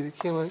time you've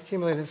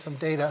accumulated some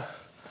data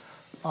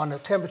on the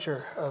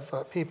temperature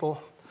of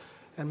people,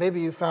 and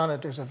maybe you found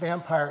that there's a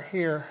vampire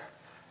here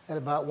at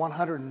about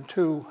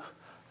 102.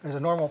 There's a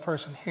normal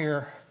person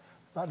here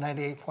about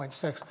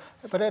 98.6.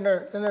 But then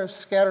they're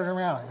scattered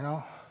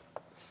around.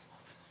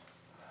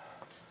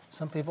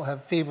 Some people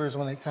have fevers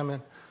when they come in.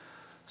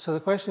 So the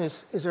question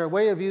is there a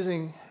way of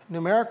using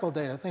numerical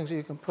data, things that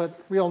you can put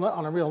real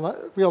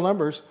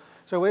numbers, is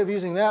there a way of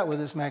using that with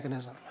this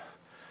mechanism?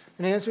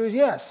 And the answer is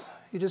yes.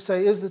 You just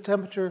say, is the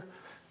temperature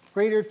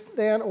greater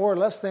than or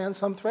less than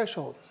some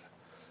threshold?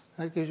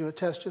 That gives you a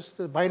test, just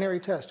a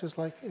binary test, just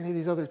like any of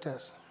these other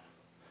tests.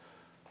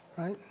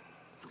 Right?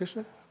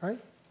 Krishna? Right?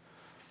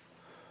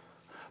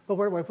 But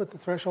where do I put the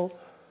threshold?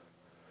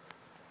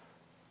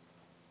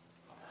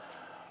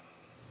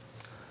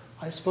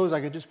 I suppose I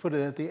could just put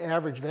it at the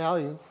average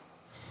value,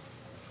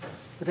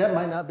 but that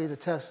might not be the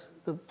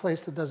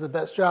place that does the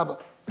best job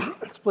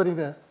of splitting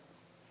the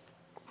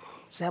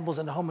samples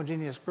into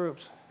homogeneous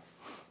groups.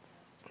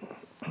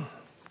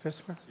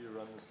 Christopher? So you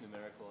run this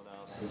numerical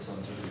analysis on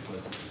different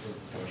places to put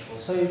the threshold?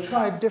 So you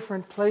tried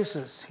different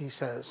places, he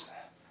says,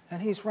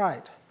 and he's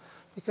right,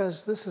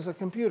 because this is a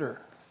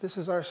computer. This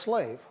is our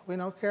slave. We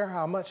don't care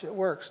how much it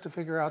works to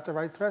figure out the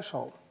right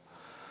threshold.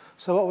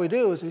 So what we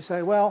do is we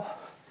say, well,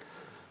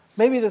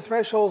 maybe the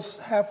threshold's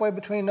halfway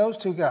between those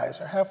two guys,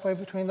 or halfway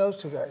between those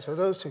two guys, or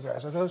those two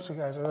guys, or those two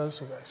guys, or those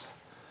two guys.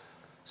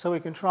 So we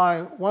can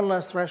try one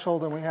less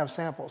threshold than we have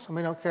samples. And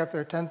we don't care if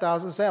there are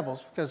 10,000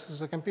 samples, because this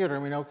is a computer,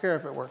 and we don't care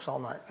if it works all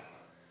night.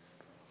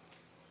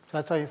 So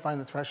that's how you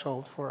find the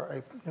threshold for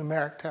a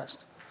numeric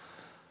test.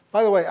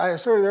 By the way, I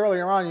asserted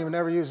earlier on you would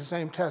never use the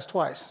same test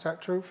twice. Is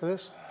that true for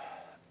this?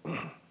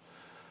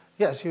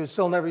 Yes, you would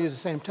still never use the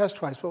same test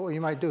twice, but what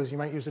you might do is you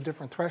might use a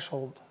different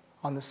threshold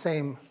on the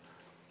same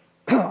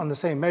on the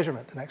same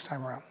measurement the next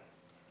time around.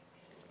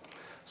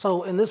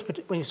 So in this,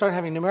 when you start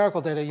having numerical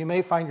data, you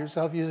may find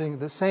yourself using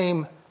the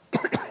same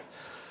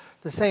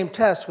the same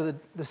test with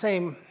the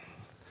same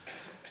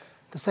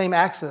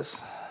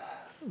axis,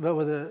 but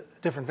with a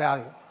different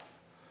value.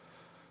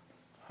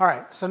 All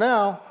right, so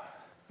now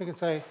we can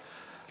say,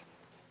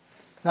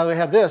 now that we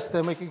have this,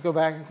 then we can go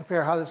back and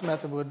compare how this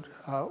method would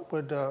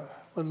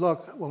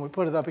look when we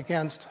put it up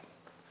against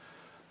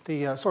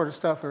the sort of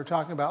stuff we were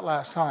talking about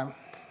last time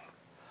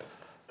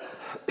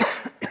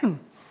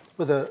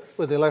with the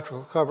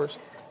electrical covers.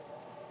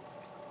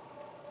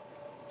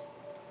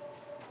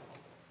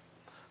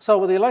 So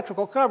with the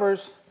electrical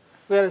covers,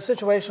 we had a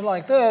situation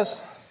like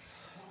this.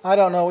 I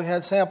don't know, we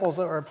had samples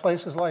that were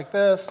places like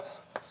this,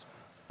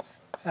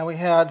 and we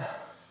had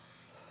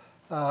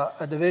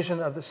a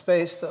division of the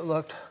space that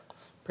looked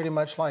pretty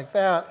much like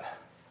that.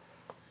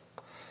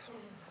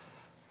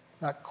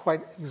 Not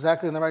quite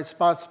exactly in the right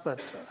spots, but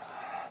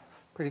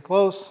pretty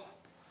close.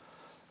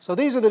 So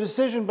these are the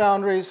decision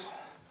boundaries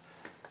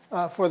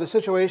for the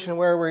situation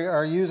where we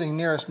are using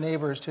nearest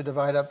neighbors to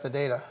divide up the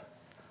data.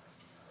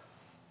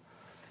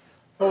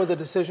 What would the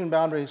decision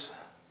boundaries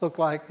look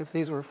like if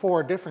these were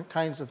 4 different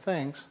kinds of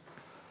things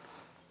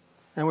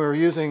and we were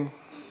using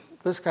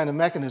this kind of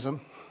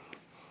mechanism?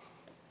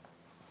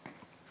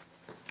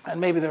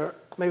 And maybe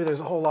there's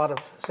a whole lot of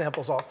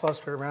samples all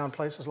clustered around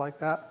places like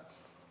that.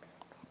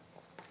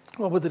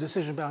 What would the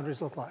decision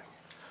boundaries look like?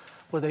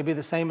 Would they be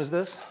the same as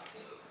this?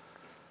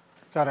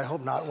 God, I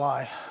hope not.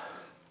 Why?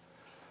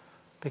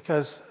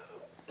 Because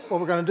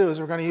what we're going to do is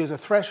we're going to use a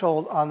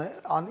threshold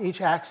on each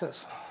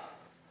axis.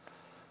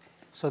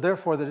 So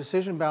therefore, the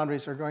decision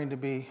boundaries are going to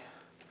be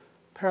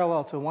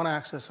parallel to one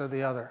axis or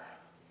the other.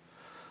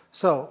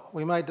 So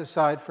we might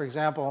decide, for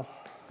example,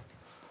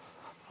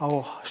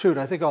 oh, shoot,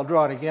 I think I'll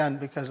draw it again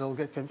because it'll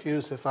get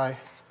confused if I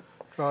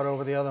draw it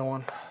over the other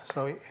one.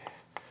 So it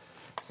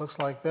looks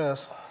like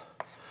this.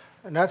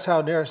 And that's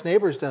how nearest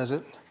neighbors does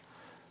it.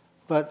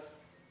 But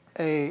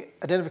a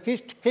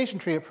identification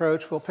tree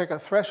approach will pick a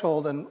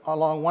threshold and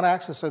along one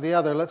axis or the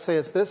other. Let's say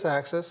it's this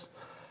axis.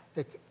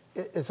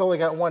 It's only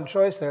got one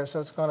choice there,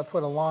 so it's going to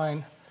put a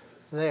line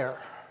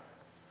there.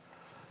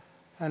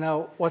 And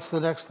now, what's the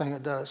next thing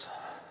it does?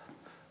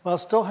 Well, it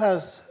still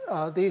has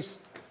these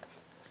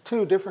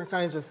 2 different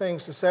kinds of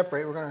things to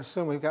separate. We're going to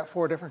assume we've got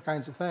 4 different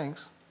kinds of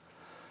things.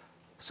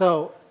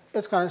 So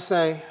it's going to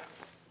say,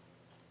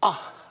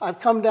 I've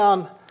come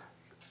down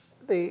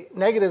the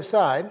negative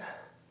side,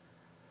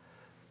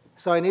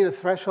 so I need a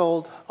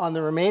threshold on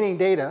the remaining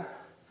data,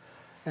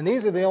 and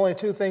these are the only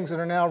two things that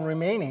are now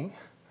remaining,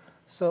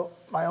 so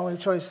my only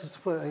choice is to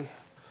put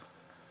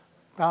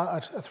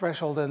a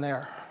threshold in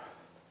there.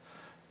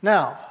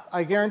 Now,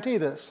 I guarantee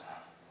this,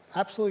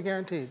 absolutely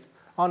guaranteed.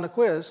 On the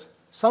quiz,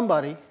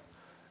 somebody,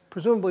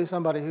 presumably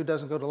somebody who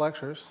doesn't go to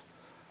lectures,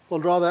 will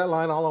draw that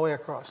line all the way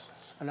across,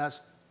 and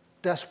that's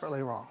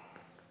desperately wrong.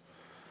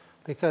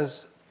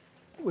 Because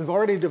we've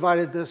already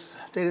divided this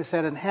data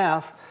set in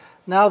half.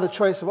 Now the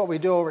choice of what we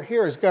do over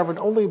here is governed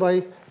only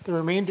by the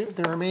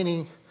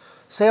remaining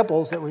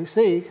samples that we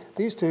see,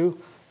 these two,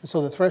 and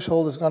so the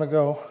threshold is going to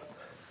go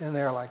in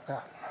there like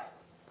that.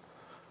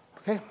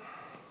 Okay?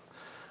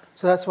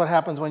 So that's what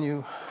happens when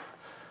you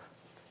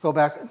go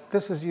back.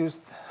 This is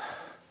used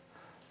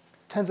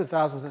tens of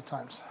thousands of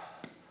times,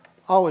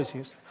 always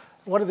used.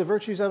 What are the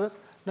virtues of it?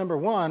 Number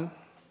one,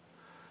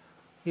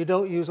 you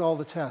don't use all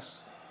the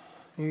tests.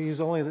 You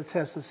use only the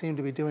tests that seem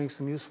to be doing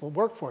some useful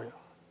work for you.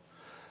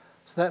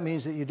 So that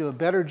means that you do a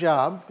better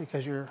job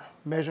because your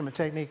measurement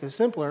technique is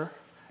simpler,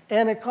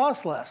 and it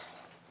costs less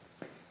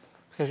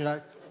because you're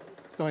not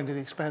going to the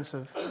expense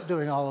of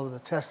doing all of the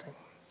testing.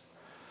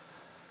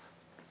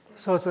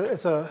 So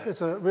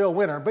it's a real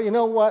winner. But you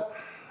know what?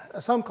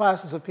 Some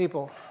classes of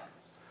people,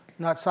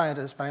 not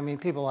scientists, but I mean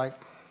people like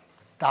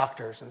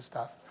doctors and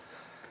stuff,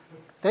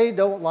 they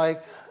don't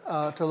like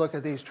to look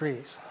at these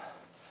trees.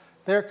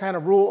 They're kind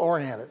of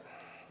rule-oriented.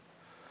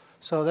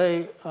 So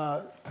they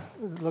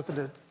look at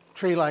a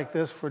tree like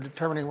this for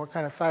determining what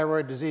kind of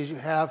thyroid disease you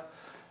have,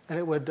 and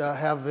it would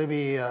have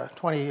maybe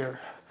 20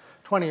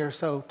 or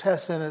so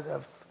tests in it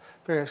of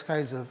various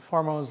kinds of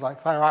hormones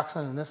like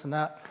thyroxine and this and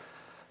that.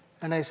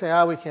 And they say,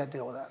 we can't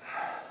deal with that.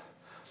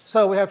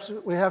 So we have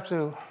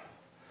to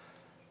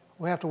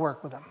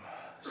work with them.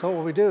 So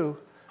what we do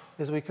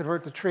is we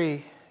convert the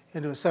tree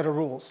into a set of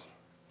rules.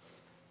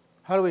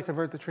 How do we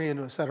convert the tree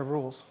into a set of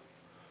rules?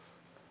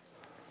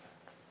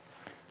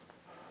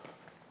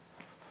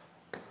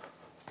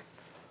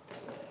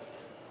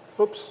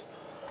 Oops,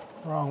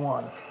 wrong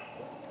one.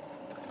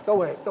 Go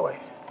away, go away.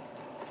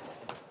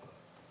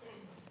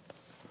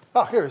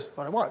 Oh, here's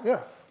what I want.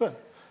 Yeah, good.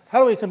 How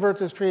do we convert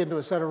this tree into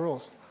a set of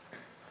rules?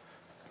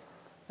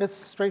 It's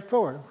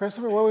straightforward.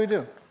 Christopher, what do we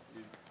do?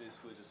 You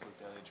basically just look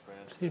down each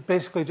branch. You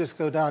basically just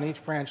go down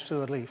each branch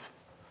to a leaf.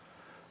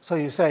 So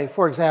you say,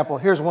 for example,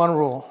 here's one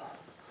rule.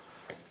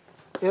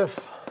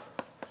 If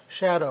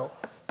shadow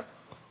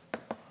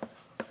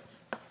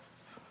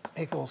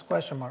equals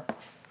question mark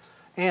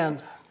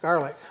and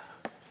garlic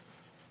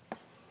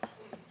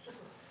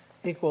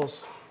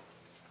equals,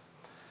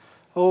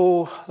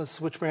 let's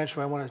see, which branch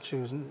do I want to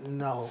choose?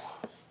 No.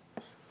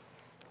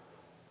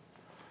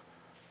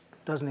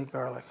 Doesn't eat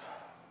garlic.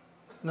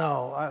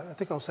 No, I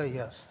think I'll say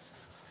yes.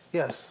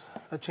 Yes,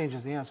 that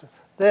changes the answer.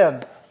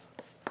 Then,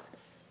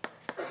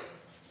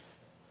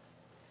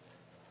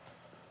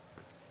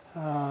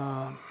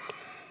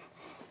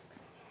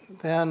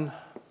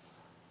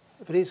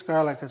 if it eats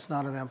garlic, it's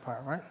not a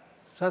vampire, right?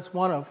 So that's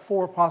one of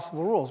 4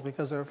 possible rules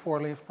because there are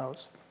 4 leaf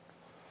nodes.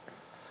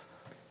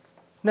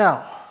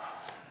 Now,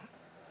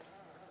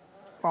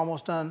 we're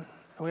almost done,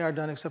 and we are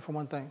done except for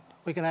one thing.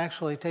 We can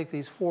actually take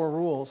these 4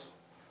 rules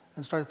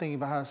and start thinking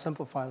about how to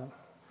simplify them.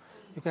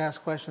 You can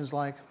ask questions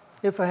like,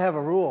 if I have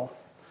a rule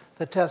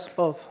that tests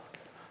both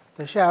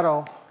the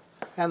shadow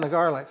and the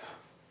garlic,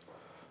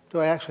 do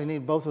I actually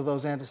need both of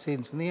those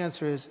antecedents? And the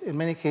answer is, in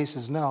many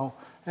cases, no.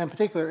 And in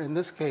particular, in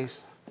this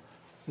case,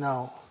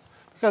 no.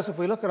 Because if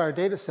we look at our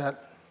data set,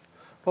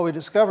 what we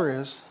discover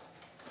is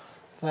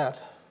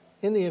that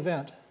in the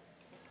event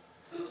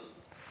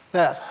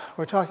that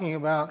we're talking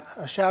about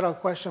a shadow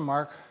question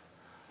mark,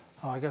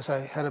 I guess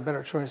I had a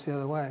better choice the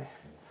other way.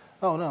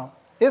 Oh, no.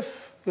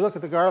 If you look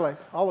at the garlic,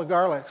 all the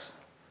garlics,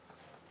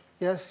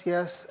 yes,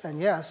 yes,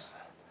 and yes,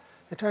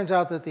 it turns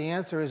out that the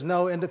answer is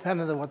no,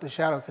 independent of what the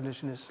shadow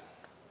condition is.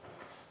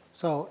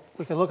 So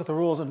we can look at the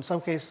rules, and in some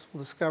cases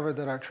we'll discover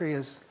that our tree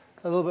is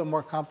a little bit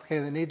more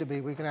complicated than it need to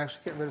be. We can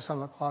actually get rid of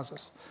some of the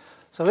clauses.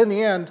 So in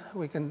the end,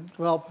 we can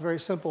develop a very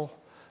simple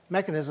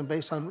mechanism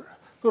based on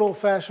good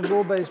old-fashioned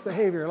rule-based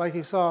behavior, like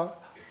you saw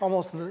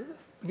almost in the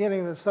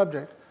beginning of the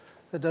subject,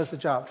 that does the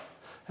job.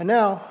 And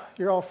now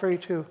you're all free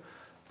to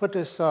put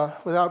this,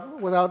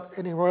 without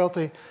any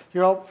royalty,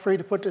 you're all free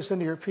to put this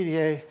into your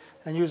PDA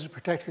and use it to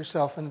protect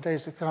yourself in the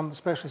days to come,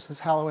 especially since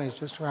Halloween is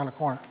just around the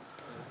corner.